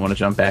 hits, you might want to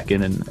jump back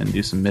in and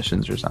do some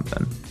missions or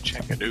something.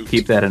 Check it out.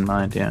 Keep that in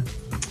mind, yeah.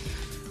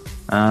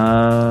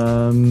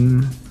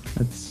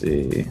 Let's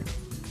see.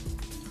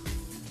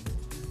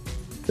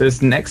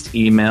 This next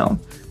email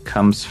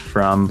comes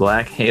from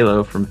Black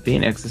Halo from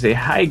Phoenix. They say,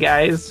 hi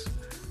guys.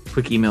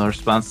 Quick email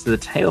response to the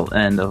tail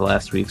end of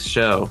last week's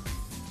show.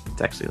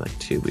 It's actually like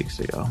 2 weeks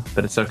ago,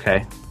 but it's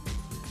okay.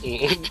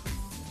 Yes,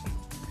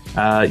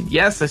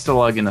 I still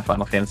log into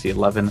Final Fantasy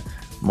XI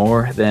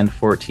more than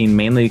 14,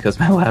 mainly because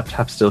my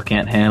laptop still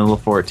can't handle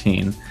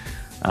 14.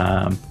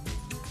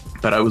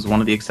 But I was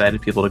one of the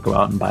excited people to go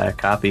out and buy a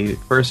copy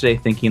first day,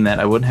 thinking that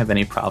I wouldn't have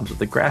any problems with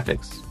the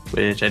graphics,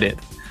 which I did.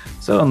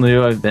 So in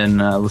lieu, I've been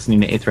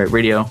listening to Aetheryte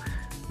Radio,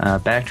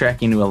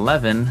 backtracking to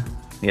 11.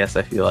 Yes,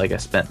 I feel like I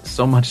spent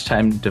so much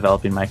time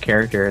developing my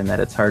character and that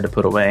it's hard to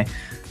put away.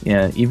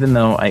 Yeah, even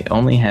though I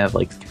only have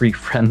like 3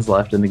 friends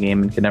left in the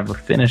game and can never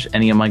finish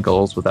any of my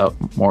goals without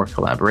more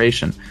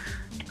collaboration.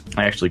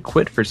 I actually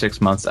quit for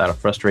 6 months out of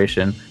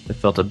frustration. I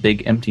felt a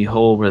big empty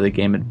hole where the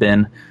game had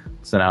been.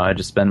 So now I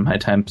just spend my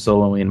time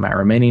soloing my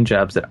remaining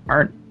jobs that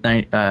aren't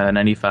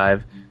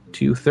 95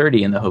 to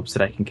 30 in the hopes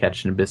that I can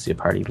catch an Abyssia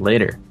party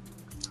later.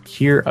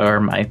 Here are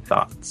my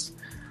thoughts.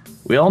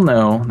 We all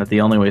know that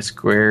the only way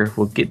Square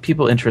will get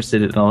people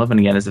interested in 11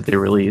 again is if they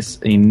release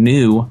a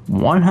new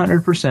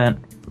 100%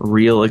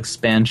 real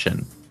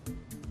expansion.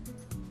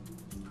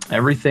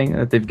 Everything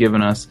that they've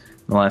given us in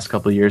the last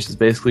couple of years has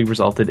basically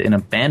resulted in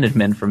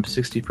abandonment from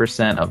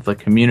 60% of the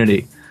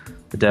community.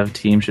 The dev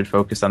team should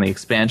focus on the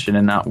expansion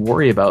and not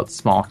worry about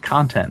small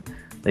content.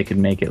 They could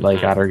make it like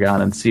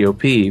Ottergon and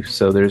COP,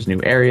 so there's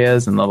new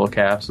areas and level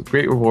caps with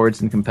great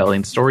rewards and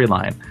compelling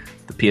storyline.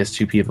 The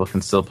PS2 people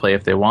can still play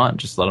if they want,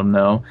 just let them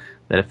know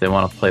that if they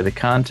want to play the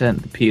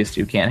content the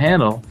PS2 can't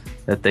handle,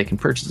 that they can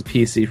purchase a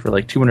PC for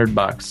like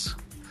 $200.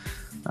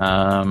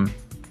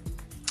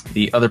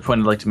 The other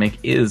point I'd like to make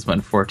is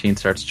when 14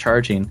 starts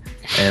charging,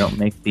 they don't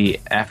make the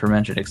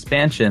aforementioned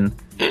expansion,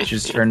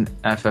 just turn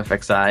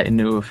FFXI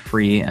into a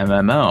free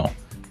MMO.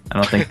 I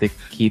don't think they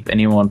keep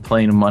anyone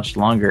playing much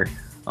longer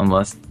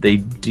unless they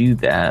do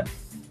that,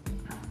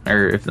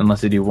 or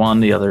unless they do one,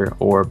 the other,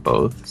 or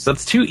both. So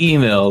that's 2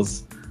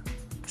 emails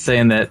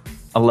saying that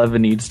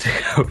 11 needs to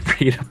go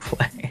free to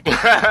play.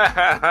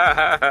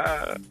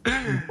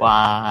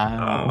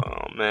 Wow.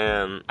 Oh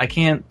man. I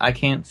can't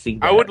see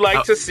that.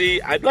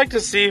 I'd like to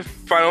see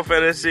Final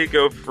Fantasy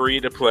go free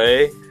to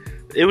play.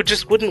 It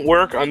just wouldn't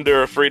work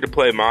under a free to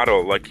play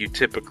model like you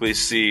typically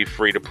see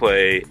free to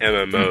play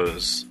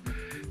MMOs.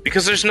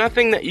 Because there's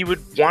nothing that you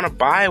would want to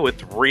buy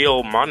with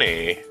real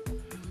money.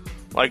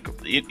 Like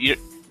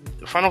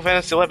Final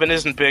Fantasy XI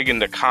isn't big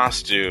into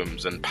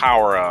costumes and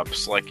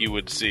power-ups like you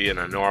would see in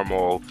a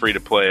normal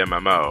free-to-play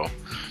MMO.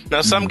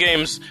 Now, some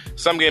games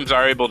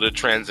are able to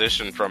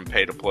transition from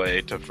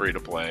pay-to-play to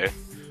free-to-play,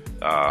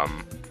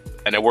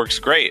 and it works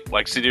great.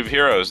 Like City of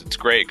Heroes, it's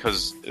great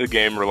because the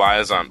game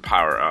relies on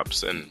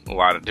power-ups and a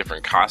lot of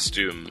different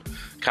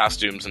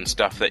costumes and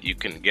stuff that you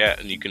can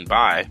get and you can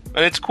buy,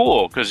 and it's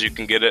cool because you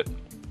can get it.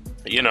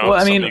 You know, well,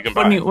 I mean, you can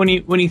buy. when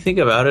you think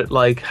about it,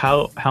 like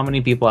how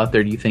many people out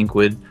there do you think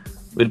would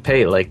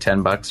pay like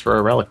 $10 for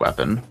a relic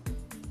weapon?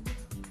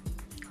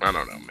 I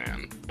don't know,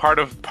 man. Part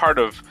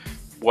of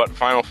what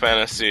Final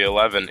Fantasy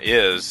XI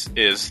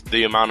is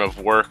the amount of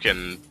work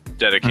and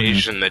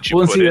dedication that you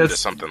put into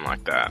something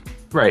like that.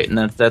 Right, and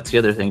that's the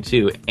other thing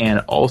too. And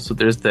also,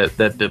 there's that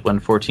bit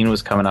when 14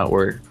 was coming out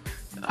where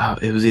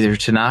it was either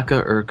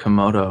Tanaka or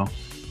Komodo.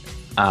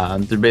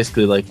 They're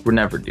basically like, we're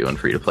never doing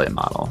free to play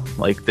model.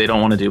 Like they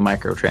don't want to do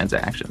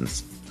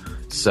microtransactions.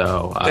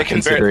 So they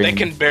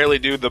can barely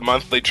do the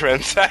monthly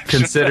transactions.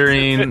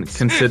 Considering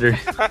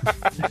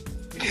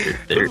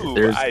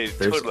there's I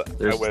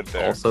went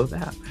there. Also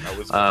that.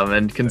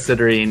 And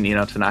considering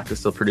Tanaka's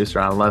still produced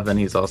around 11,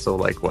 he's also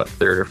like what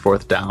 3rd or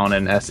 4th down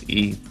in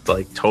SE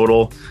like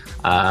total.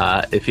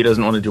 If he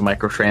doesn't want to do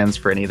microtrans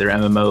for any of their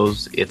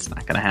MMOs, it's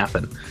not going to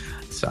happen.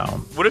 So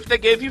what if they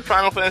gave you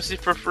Final Fantasy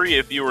for free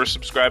if you were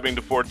subscribing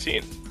to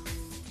 14?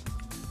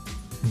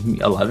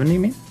 11, you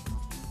mean?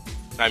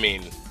 I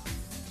mean,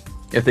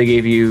 if they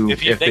gave you...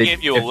 If they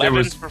gave you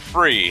 11 for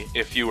free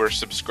if you were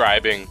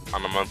subscribing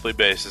on a monthly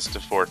basis to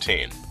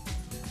 14.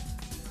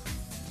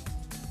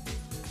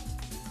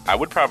 I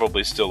would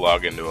probably still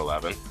log into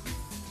 11.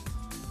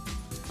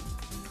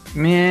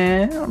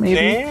 Yeah,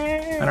 maybe.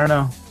 I don't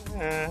know.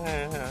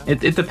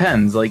 It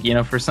depends. Like,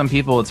 for some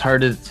people it's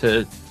hard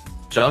to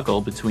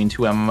juggle between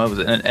 2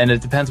 MMOs. And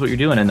it depends what you're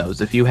doing in those.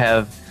 If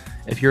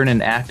you're in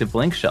an active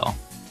link shell,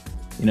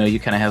 you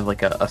kind of have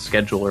like a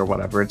schedule or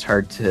whatever. It's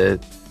hard to...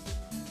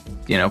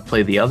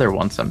 play the other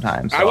one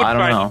sometimes. So I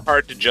don't know. It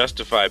hard to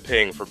justify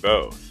paying for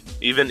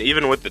both,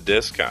 even with the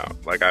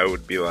discount. Like I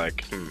would be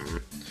like,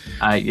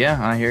 Yeah,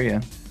 I hear you.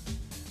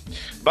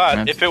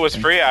 But if it was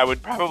free, I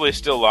would probably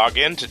still log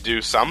in to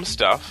do some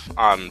stuff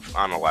on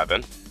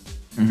 11.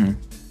 Mm-hmm.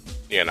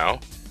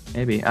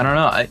 Maybe. I don't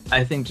know.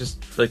 I think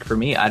just like for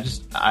me, I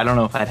don't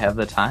know if I'd have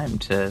the time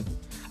to.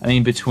 I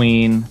mean,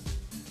 between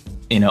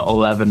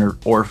 11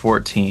 or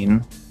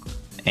 14.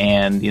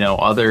 And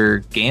other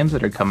games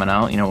that are coming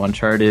out,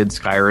 Uncharted,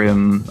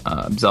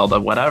 Skyrim, Zelda,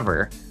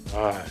 whatever.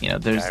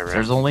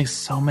 There's only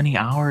so many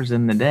hours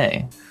in the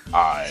day.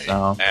 I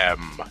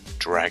am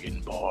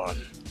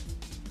Dragonborn.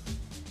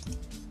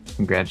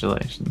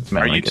 Congratulations!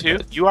 Are you too?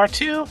 You are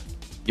too.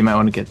 You might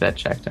want to get that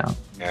checked out.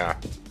 Yeah.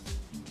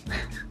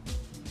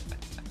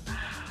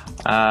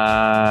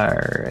 All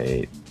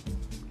right.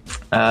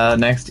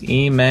 Next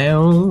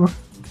email.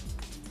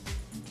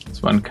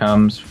 This one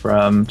comes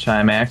from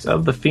Chimax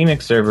of the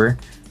Phoenix server.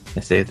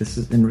 I say this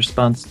is in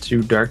response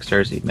to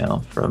Darkstar's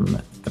email from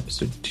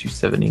episode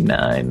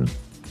 279.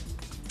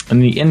 In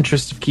the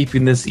interest of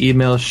keeping this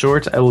email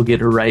short, I will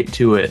get right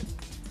to it.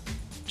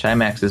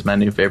 Chimax is my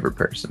new favorite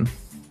person.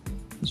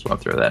 Just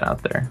want to throw that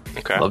out there.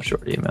 Okay. I love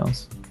short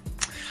emails.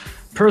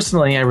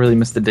 Personally, I really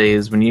miss the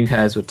days when you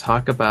guys would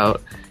talk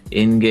about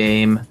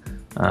in-game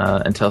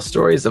and tell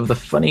stories of the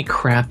funny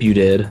crap you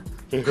did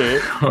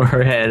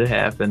or had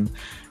happen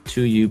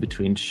to you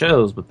between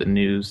shows, with the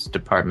news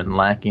department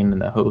lacking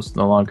and the host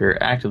no longer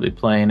actively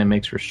playing. It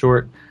makes for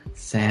short,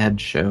 sad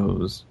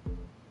shows.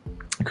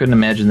 I couldn't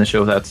imagine the show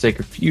without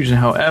Sacred Fusion.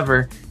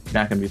 However, you're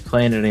not going to be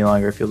playing it any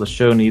longer. I feel the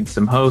show needs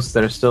some hosts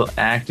that are still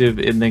active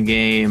in the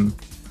game.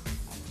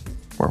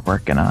 We're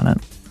working on it.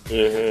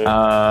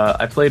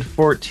 I played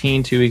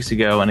 14 2 weeks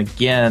ago, and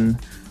again,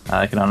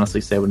 I can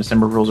honestly say when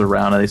December rolls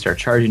around and they start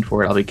charging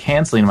for it, I'll be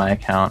canceling my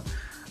account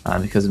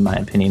because, in my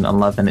opinion,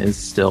 11 is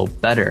still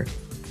better.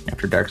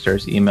 After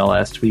Darkstar's email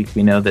last week,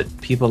 we know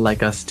that people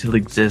like us still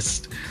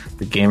exist.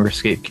 The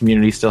Gamerscape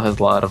community still has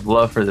a lot of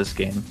love for this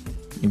game.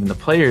 Even the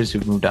players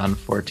who've moved on to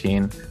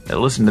 14 that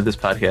listen to this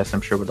podcast,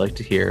 I'm sure, would like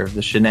to hear of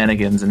the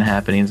shenanigans and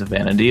happenings of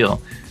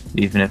Vana'diel,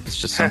 even if it's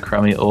just some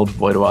crummy old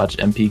Voidwatch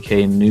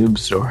MPK noob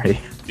story.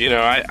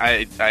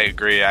 I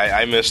agree.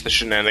 I miss the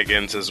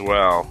shenanigans as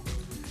well.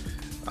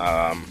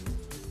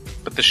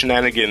 But the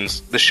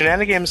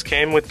shenanigans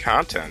came with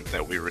content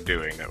that we were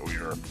doing, that we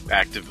were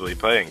actively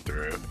playing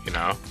through,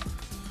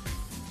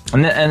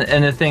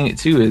 And the thing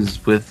too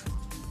is with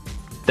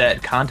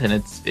that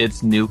content,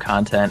 it's new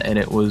content, and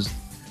it was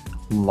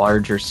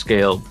larger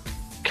scale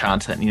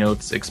content.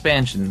 It's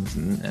expansions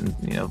and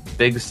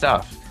big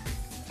stuff.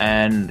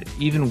 And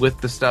even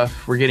with the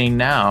stuff we're getting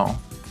now,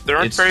 there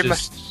aren't very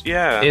much.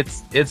 Yeah,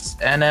 it's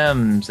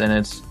NMs and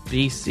it's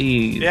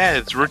BC. Yeah,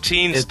 it's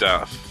routine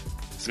stuff.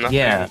 It's nothing.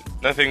 Yeah.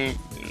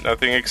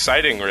 Nothing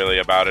exciting really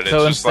about it.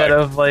 So it's just instead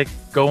of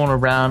going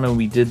around and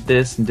we did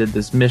this and did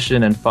this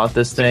mission and fought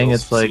this thing,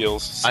 it's like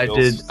I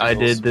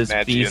did this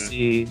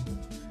BC.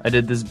 I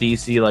did this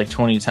BC like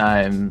 20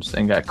 times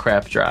and got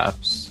crap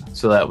drops,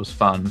 so that was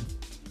fun.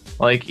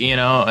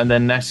 And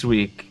then next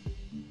week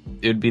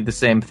it would be the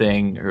same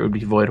thing, or it would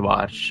be Void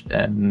Watch,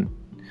 and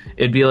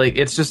it'd be like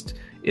it's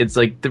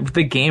like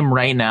the game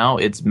right now.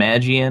 It's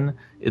Magian,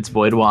 it's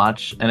Void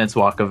Watch, and it's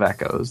Walk of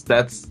Echoes.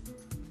 That's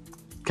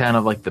kind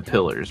of like the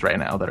pillars right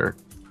now that are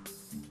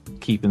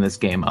keeping this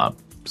game up,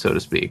 so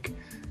to speak,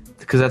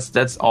 because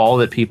that's all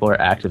that people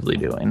are actively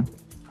doing,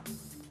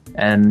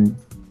 and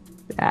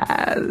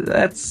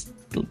that's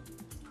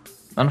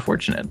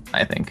unfortunate,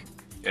 I think.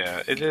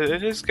 Yeah, it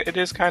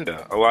is kind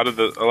of a lot of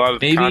the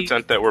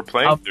content that we're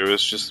playing through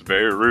is just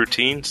very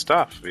routine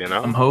stuff.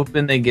 I'm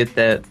hoping they get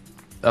that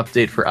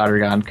update for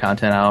Ottergon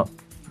content out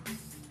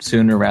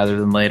sooner rather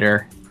than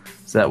later.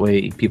 So that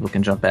way people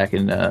can jump back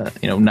into,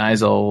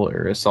 Nizal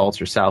or Assaults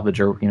or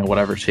Salvage or,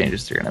 whatever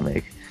changes they're going to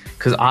make.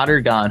 Because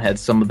Ottergon had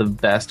some of the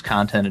best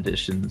content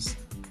additions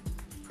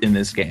in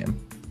this game.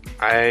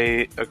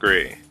 I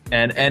agree.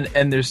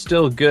 And they're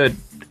still good,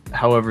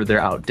 however, they're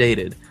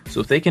outdated.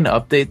 So if they can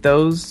update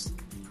those,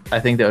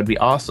 I think that would be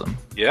awesome.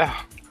 Yeah.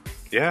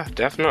 Yeah,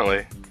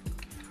 definitely.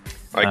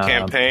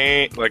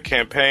 Campaign...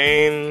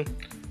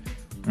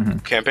 Mm-hmm.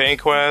 Campaign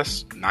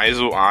Quest,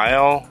 Nizal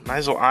Isle.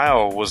 Nizal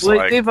Isle was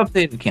they've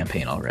updated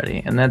Campaign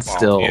already, and that's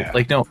no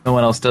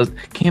one else does.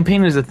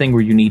 Campaign is a thing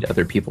where you need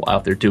other people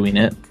out there doing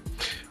it.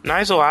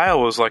 Nizal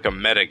Isle was like a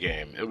meta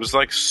game. It was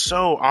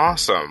so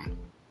awesome.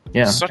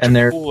 Yeah, such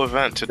a cool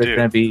event to do. They're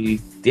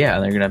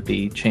gonna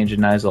be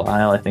changing Nizal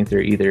Isle. I think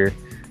they're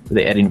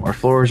adding more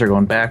floors or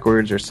going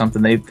backwards or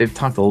something. They've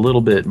talked a little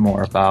bit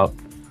more about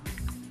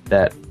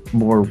that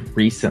more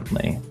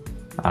recently,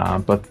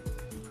 but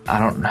I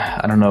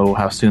don't know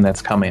how soon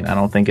that's coming. I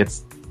don't think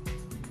it's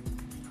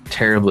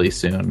terribly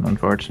soon,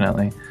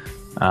 unfortunately.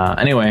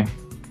 Anyway,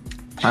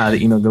 the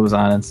email goes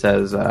on and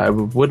says, I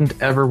wouldn't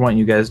ever want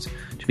you guys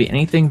to be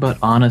anything but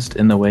honest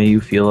in the way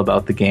you feel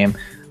about the game.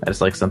 I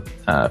just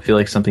feel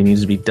like something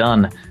needs to be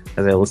done.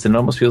 As I listen, it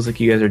almost feels like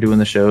you guys are doing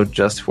the show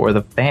just for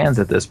the fans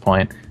at this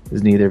point,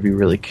 as neither of you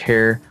really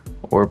care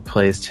or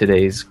plays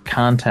today's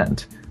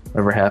content.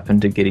 Whatever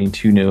happened to getting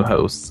 2 new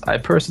hosts? I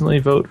personally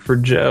vote for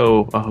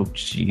Joe. Oh,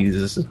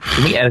 Jesus.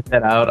 Can we edit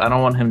that out? I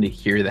don't want him to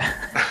hear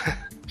that.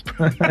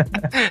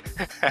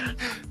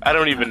 I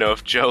don't even know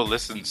if Joe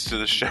listens to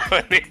the show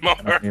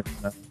anymore.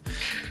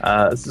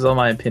 This is all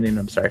my opinion.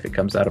 I'm sorry if it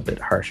comes out a bit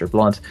harsh or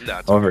blunt.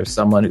 However, as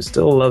someone who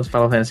still loves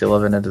Final Fantasy XI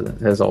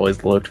and has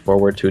always looked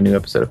forward to a new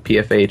episode of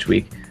PFA each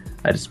week,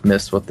 I just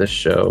miss what this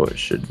show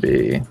should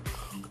be.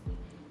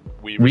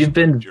 We've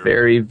been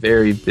very,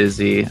 very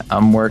busy.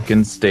 I'm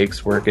working,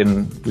 Steak's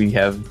working. We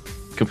have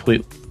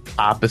complete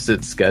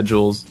opposite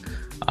schedules.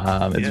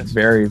 It's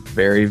very,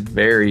 very,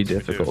 very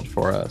difficult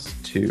for us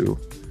to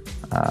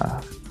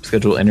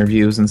schedule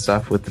interviews and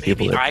stuff with the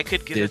people that I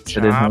could get a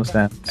job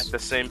at the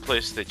same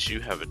place that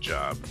you have a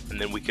job, and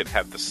then we could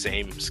have the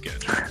same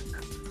schedule.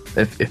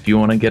 If you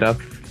want to get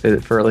up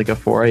for like a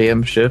 4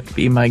 a.m. shift,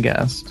 be my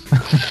guest.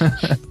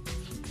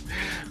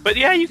 But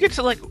yeah, you get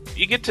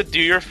to do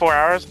your 4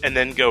 hours and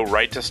then go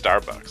right to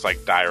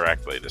Starbucks,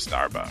 directly to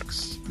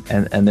Starbucks.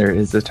 And there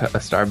is a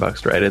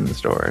Starbucks right in the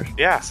store.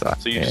 Yeah, so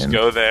you just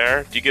go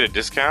there. Do you get a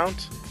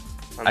discount?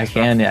 I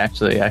can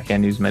actually. I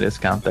can use my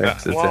discount there.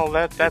 That's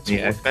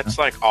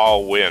like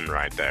all win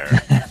right there.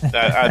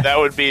 that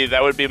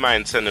would be my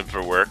incentive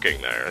for working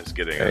there, is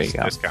getting a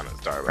discount at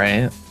Starbucks.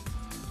 Right.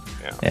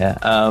 Yeah.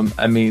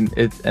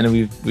 And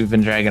we've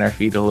been dragging our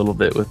feet a little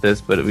bit with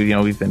this, but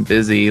we've been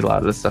busy. A lot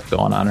of this stuff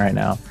going on right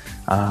now.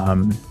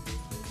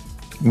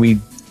 We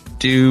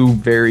do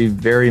very,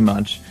 very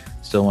much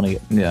still want to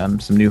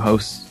get some new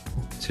hosts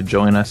to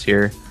join us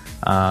here.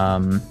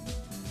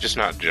 Just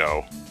not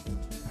Joe.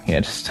 Yeah,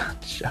 just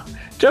not Joe.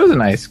 Joe's a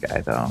nice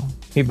guy, though.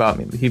 He bought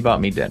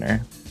me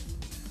dinner,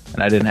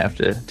 and I didn't have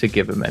to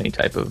give him any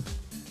type of.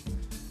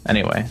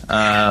 Anyway,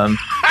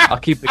 I'll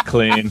keep it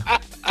clean.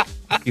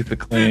 Keep it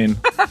clean.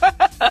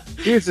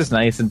 He was just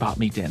nice and bought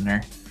me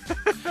dinner.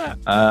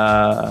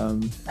 But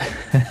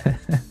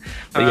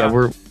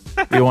yeah,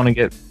 we want to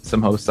get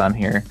some hosts on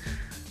here.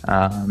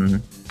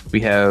 We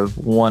have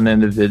one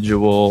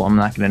individual. I'm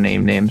not going to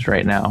name names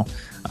right now,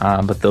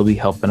 but they'll be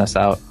helping us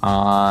out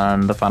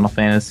on the Final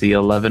Fantasy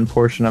XI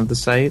portion of the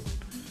site,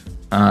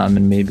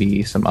 and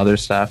maybe some other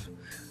stuff.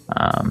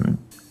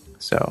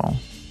 So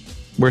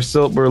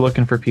we're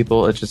looking for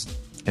people. It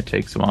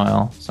takes a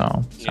while.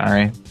 So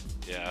sorry.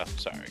 Yeah,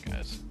 sorry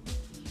guys.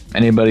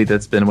 Anybody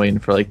that's been waiting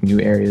for new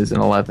areas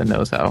in 11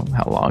 knows how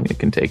long it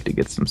can take to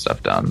get some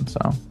stuff done. So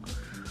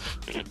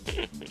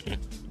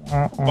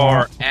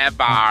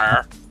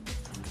forever.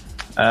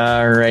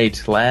 All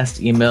right,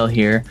 last email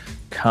here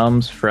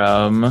comes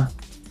from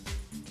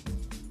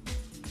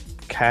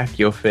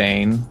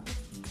Paciophane.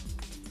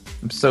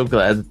 I'm so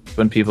glad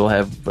when people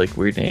have like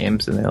weird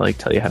names and they like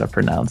tell you how to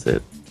pronounce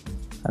it.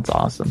 That's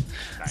awesome.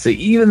 So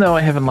even though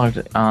I haven't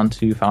logged on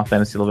to Final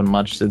Fantasy XI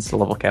much since the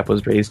level cap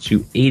was raised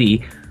to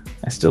 80,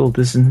 I still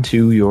listen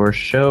to your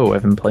show.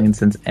 I've been playing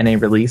since NA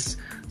release,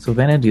 so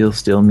Vana'diel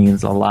still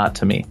means a lot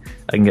to me.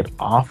 I can get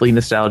awfully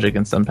nostalgic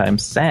and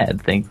sometimes sad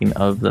thinking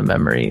of the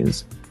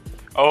memories.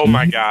 Oh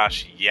my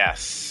gosh,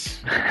 yes.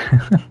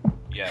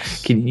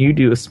 Yes. Can you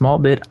do a small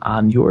bit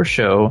on your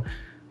show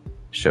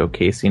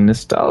showcasing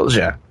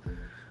nostalgia?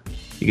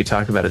 You could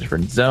talk about a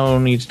different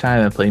zone each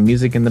time and play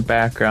music in the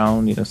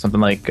background. You know, something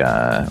like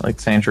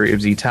Sanctuary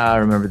of Zeta.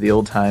 Remember the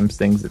old times,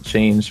 things that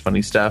changed,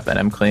 funny stuff,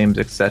 NM claims,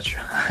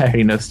 etc. I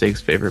already know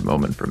Steak's favorite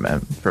moment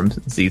from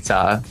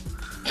Zeta.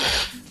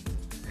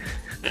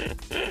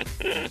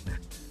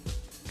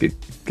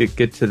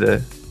 Get to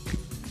the...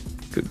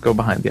 Go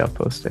behind the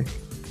outpost, Steak.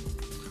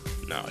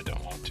 No, I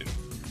don't want to.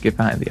 Get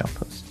behind the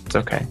outpost. It's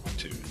okay. I don't want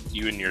to.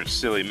 You and your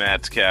silly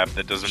Mads cap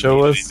that doesn't Show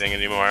mean us, anything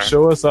anymore.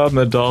 Show us on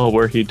the doll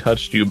where he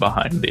touched you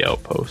behind the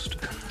outpost.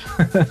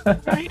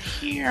 Right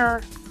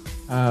here.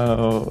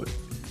 Oh,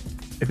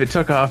 if it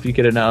took off, you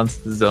could announce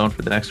the zone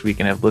for the next week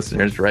and have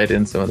listeners write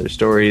in some of their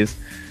stories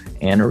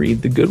and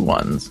read the good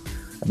ones.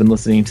 I've been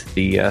listening to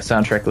the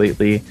soundtrack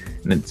lately,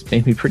 and it's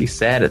made me pretty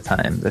sad at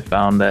times. I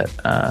found that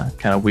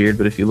kind of weird,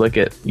 but if you look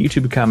at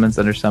YouTube comments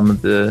under some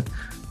of the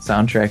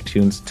soundtrack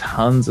tunes,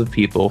 tons of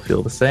people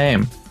feel the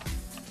same.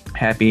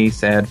 Happy,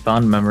 sad,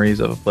 fun memories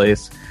of a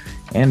place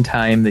and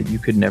time that you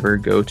could never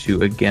go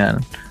to again.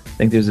 I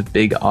think there's a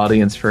big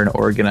audience for an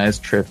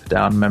organized trip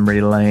down memory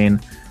lane.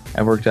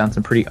 I've worked on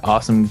some pretty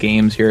awesome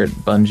games here at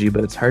Bungie,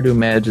 but it's hard to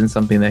imagine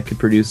something that could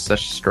produce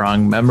such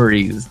strong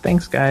memories.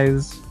 Thanks,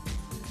 guys.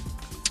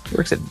 He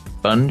works at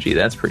Bungie.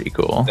 That's pretty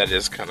cool. That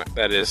is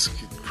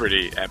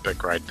pretty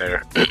epic right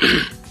there.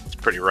 It's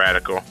pretty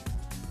radical.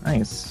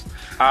 Nice.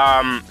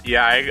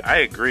 Yeah, I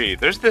agree.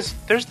 There's this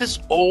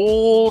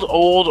old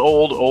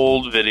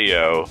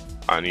video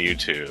on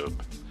YouTube,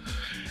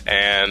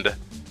 and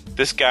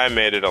this guy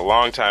made it a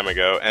long time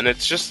ago, and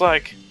it's just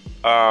like,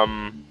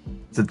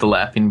 is it the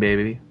Laughing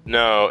Baby?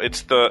 No,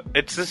 it's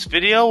this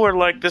video where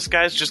like this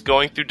guy's just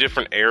going through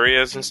different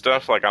areas and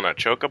stuff, like on a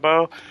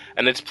chocobo,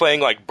 and it's playing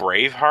like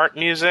Braveheart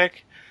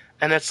music.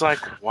 And it's like,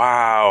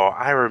 wow,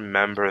 I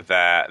remember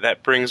that.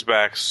 That brings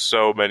back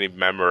so many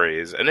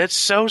memories. And it's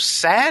so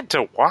sad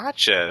to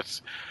watch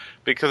it.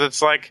 Because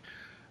it's like,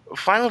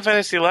 Final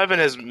Fantasy XI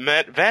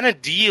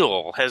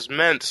Vana'diel has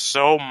meant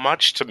so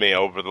much to me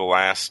over the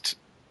last,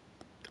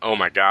 oh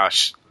my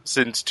gosh,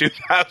 since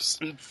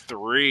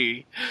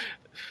 2003.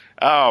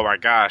 Oh my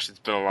gosh, it's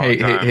been a long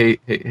time.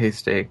 Hey,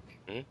 Steak.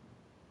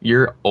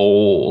 You're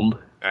old.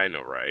 I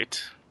know,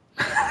 right?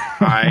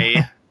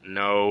 I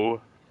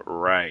know,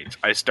 right.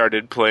 I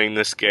started playing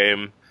this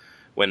game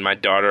when my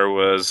daughter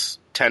was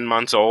 10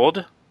 months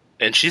old,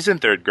 and she's in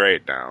 3rd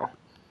grade now.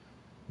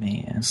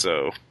 Man.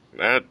 So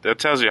that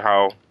tells you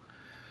how.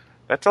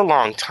 That's a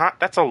long time.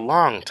 That's a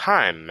long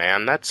time,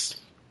 man. That's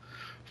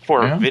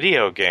for a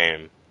video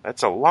game.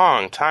 That's a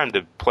long time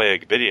to play a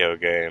video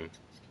game.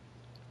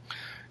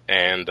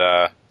 And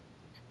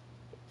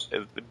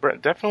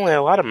definitely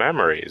a lot of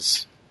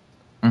memories.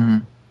 Mm-hmm.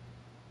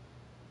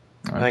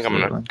 I think I'm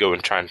going to go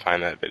and try and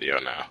find that video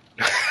now.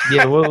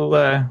 Yeah,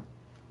 well,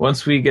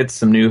 once we get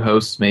some new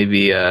hosts,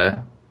 maybe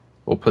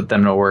we'll put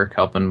them to work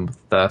helping with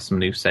some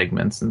new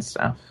segments and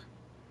stuff.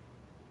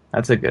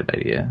 That's a good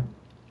idea.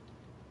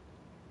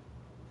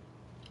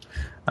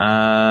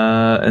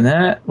 And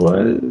that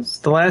was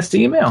the last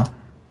email.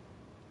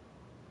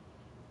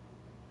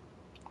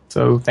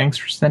 So thanks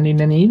for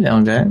sending an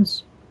email,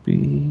 guys.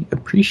 We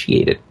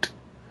appreciate it.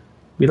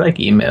 We like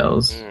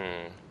emails.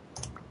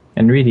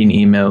 And reading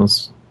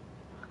emails.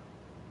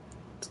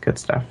 It's good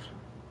stuff.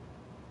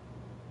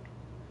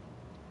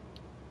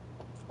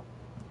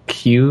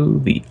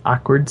 Cue the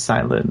awkward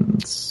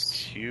silence.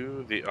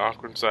 Cue the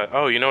awkward silence.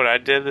 Oh, you know what I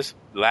did this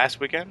last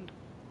weekend?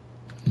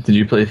 Did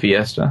you play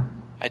Fiesta?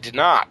 I did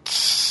not.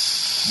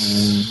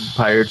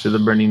 Pirates of the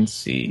Burning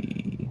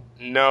Sea.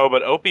 No,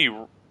 but Opie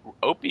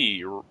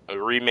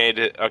remade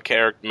it,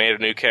 made a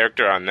new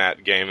character on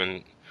that game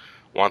and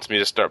wants me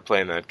to start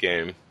playing that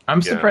game.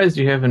 I'm surprised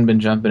you haven't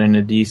been jumping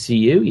into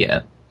DCU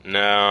yet.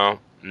 No.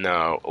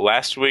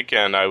 Last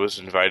weekend I was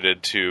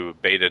invited to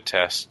beta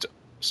test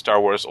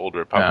Star Wars Old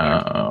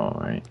Republic. Oh,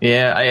 right.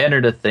 Yeah, I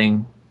entered a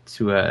thing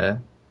to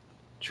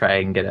try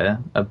and get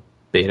a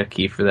beta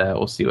key for that.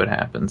 We'll see what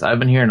happens. I've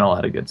been hearing a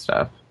lot of good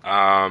stuff.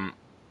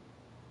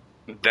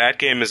 That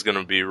game is going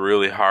to be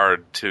really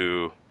hard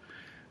to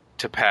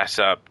pass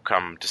up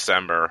come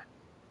December.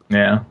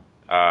 Yeah.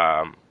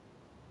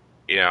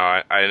 You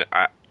know,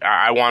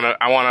 I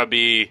want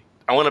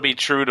to be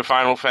true to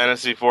Final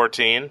Fantasy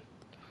 14.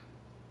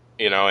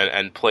 You know,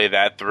 and play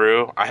that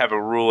through. I have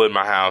a rule in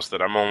my house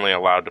that I'm only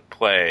allowed to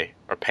play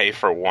or pay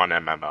for one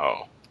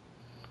MMO.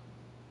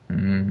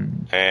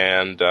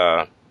 And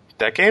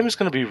that game is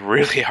going to be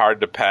really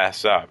hard to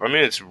pass up. I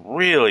mean, it's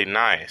really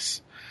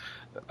nice.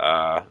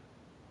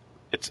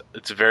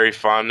 It's very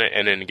fun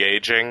and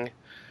engaging.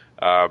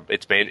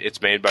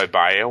 It's made by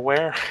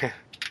BioWare,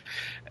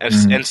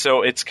 and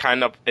so it's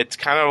kind of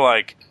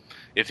like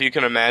if you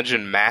can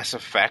imagine Mass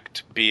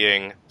Effect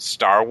being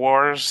Star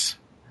Wars.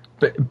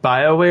 But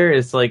BioWare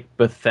is like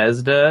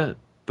Bethesda,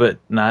 but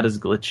not as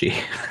glitchy.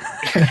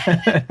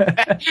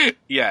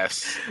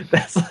 Yes,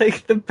 that's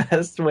like the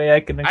best way I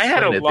can explain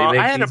it.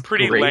 I had a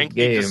pretty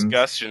lengthy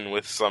discussion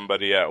with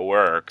somebody at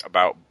work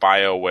about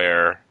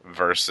BioWare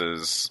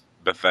versus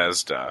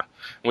Bethesda.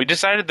 We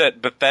decided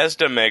that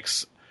Bethesda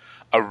makes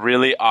a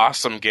really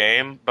awesome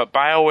game, but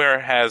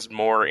BioWare has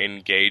more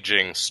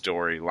engaging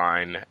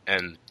storyline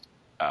and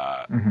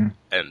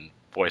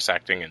voice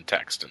acting and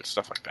text and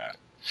stuff like that.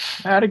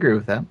 I'd agree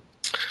with that.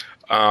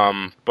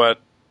 But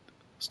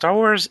Star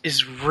Wars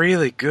is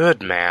really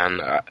good,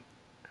 man.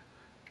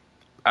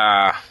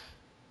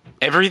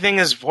 Everything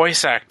is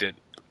voice acted.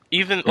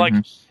 Even like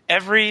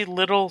every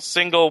little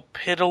single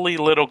piddly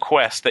little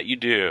quest that you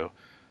do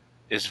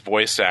is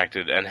voice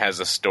acted and has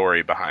a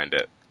story behind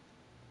it,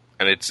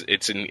 and it's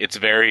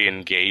very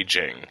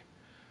engaging.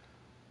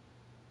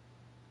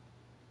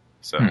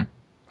 So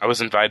I was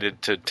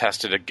invited to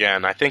test it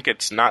again. I think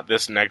it's not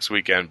this next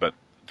weekend, but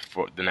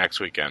for the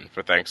next weekend,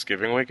 for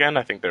Thanksgiving weekend.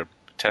 I think they're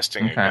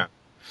testing again.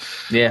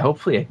 Yeah,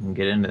 hopefully I can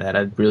get into that.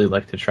 I'd really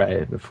like to try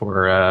it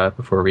before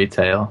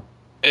retail.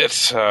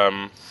 It's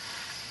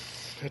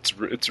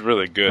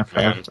really good,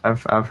 man.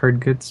 I've heard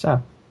good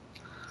stuff.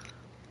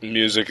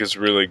 Music is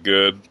really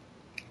good.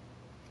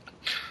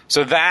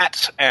 So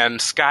that and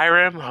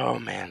Skyrim. Oh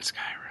man,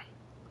 Skyrim,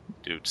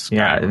 dude. Skyrim.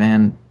 Yeah,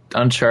 man.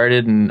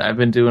 Uncharted, and I've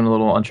been doing a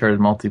little Uncharted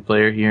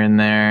multiplayer here and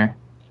there.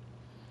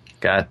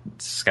 Got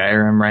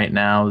Skyrim right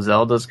now.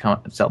 Zelda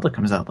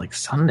comes out like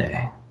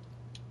Sunday,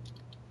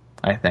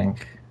 I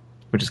think,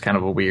 which is kind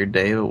of a weird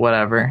day, but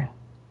whatever.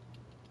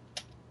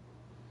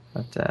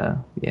 But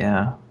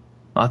yeah,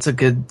 lots of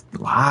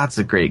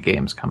great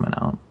games coming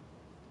out.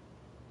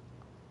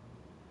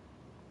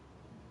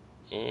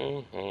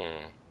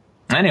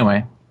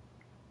 Anyway,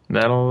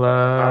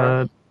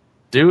 that'll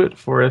do it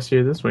for us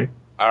here this week.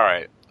 All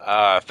right.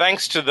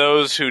 Thanks to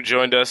those who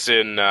joined us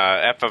in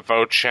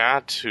FFO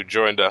chat, who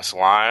joined us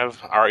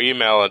live. Our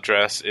email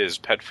address is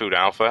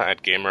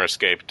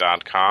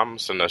petfoodalpha@gamerescape.com.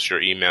 Send us your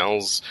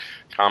emails,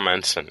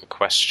 comments, and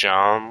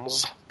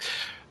questions.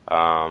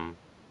 Our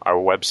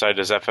website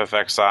is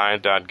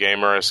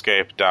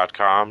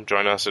ffxi.gamerescape.com.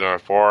 Join us in our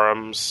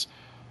forums.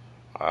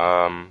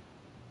 And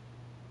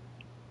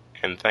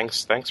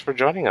thanks for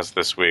joining us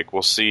this week.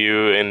 We'll see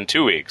you in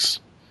 2 weeks.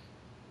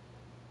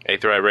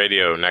 Aetheryte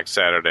Radio next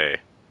Saturday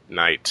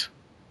night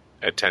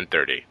at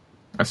 10:30.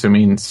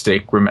 Assuming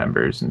Steak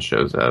remembers and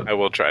shows up. I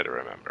will try to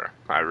remember.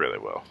 I really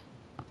will.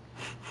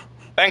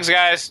 Thanks,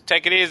 guys.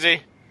 Take it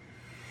easy.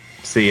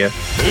 See ya.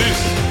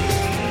 Peace.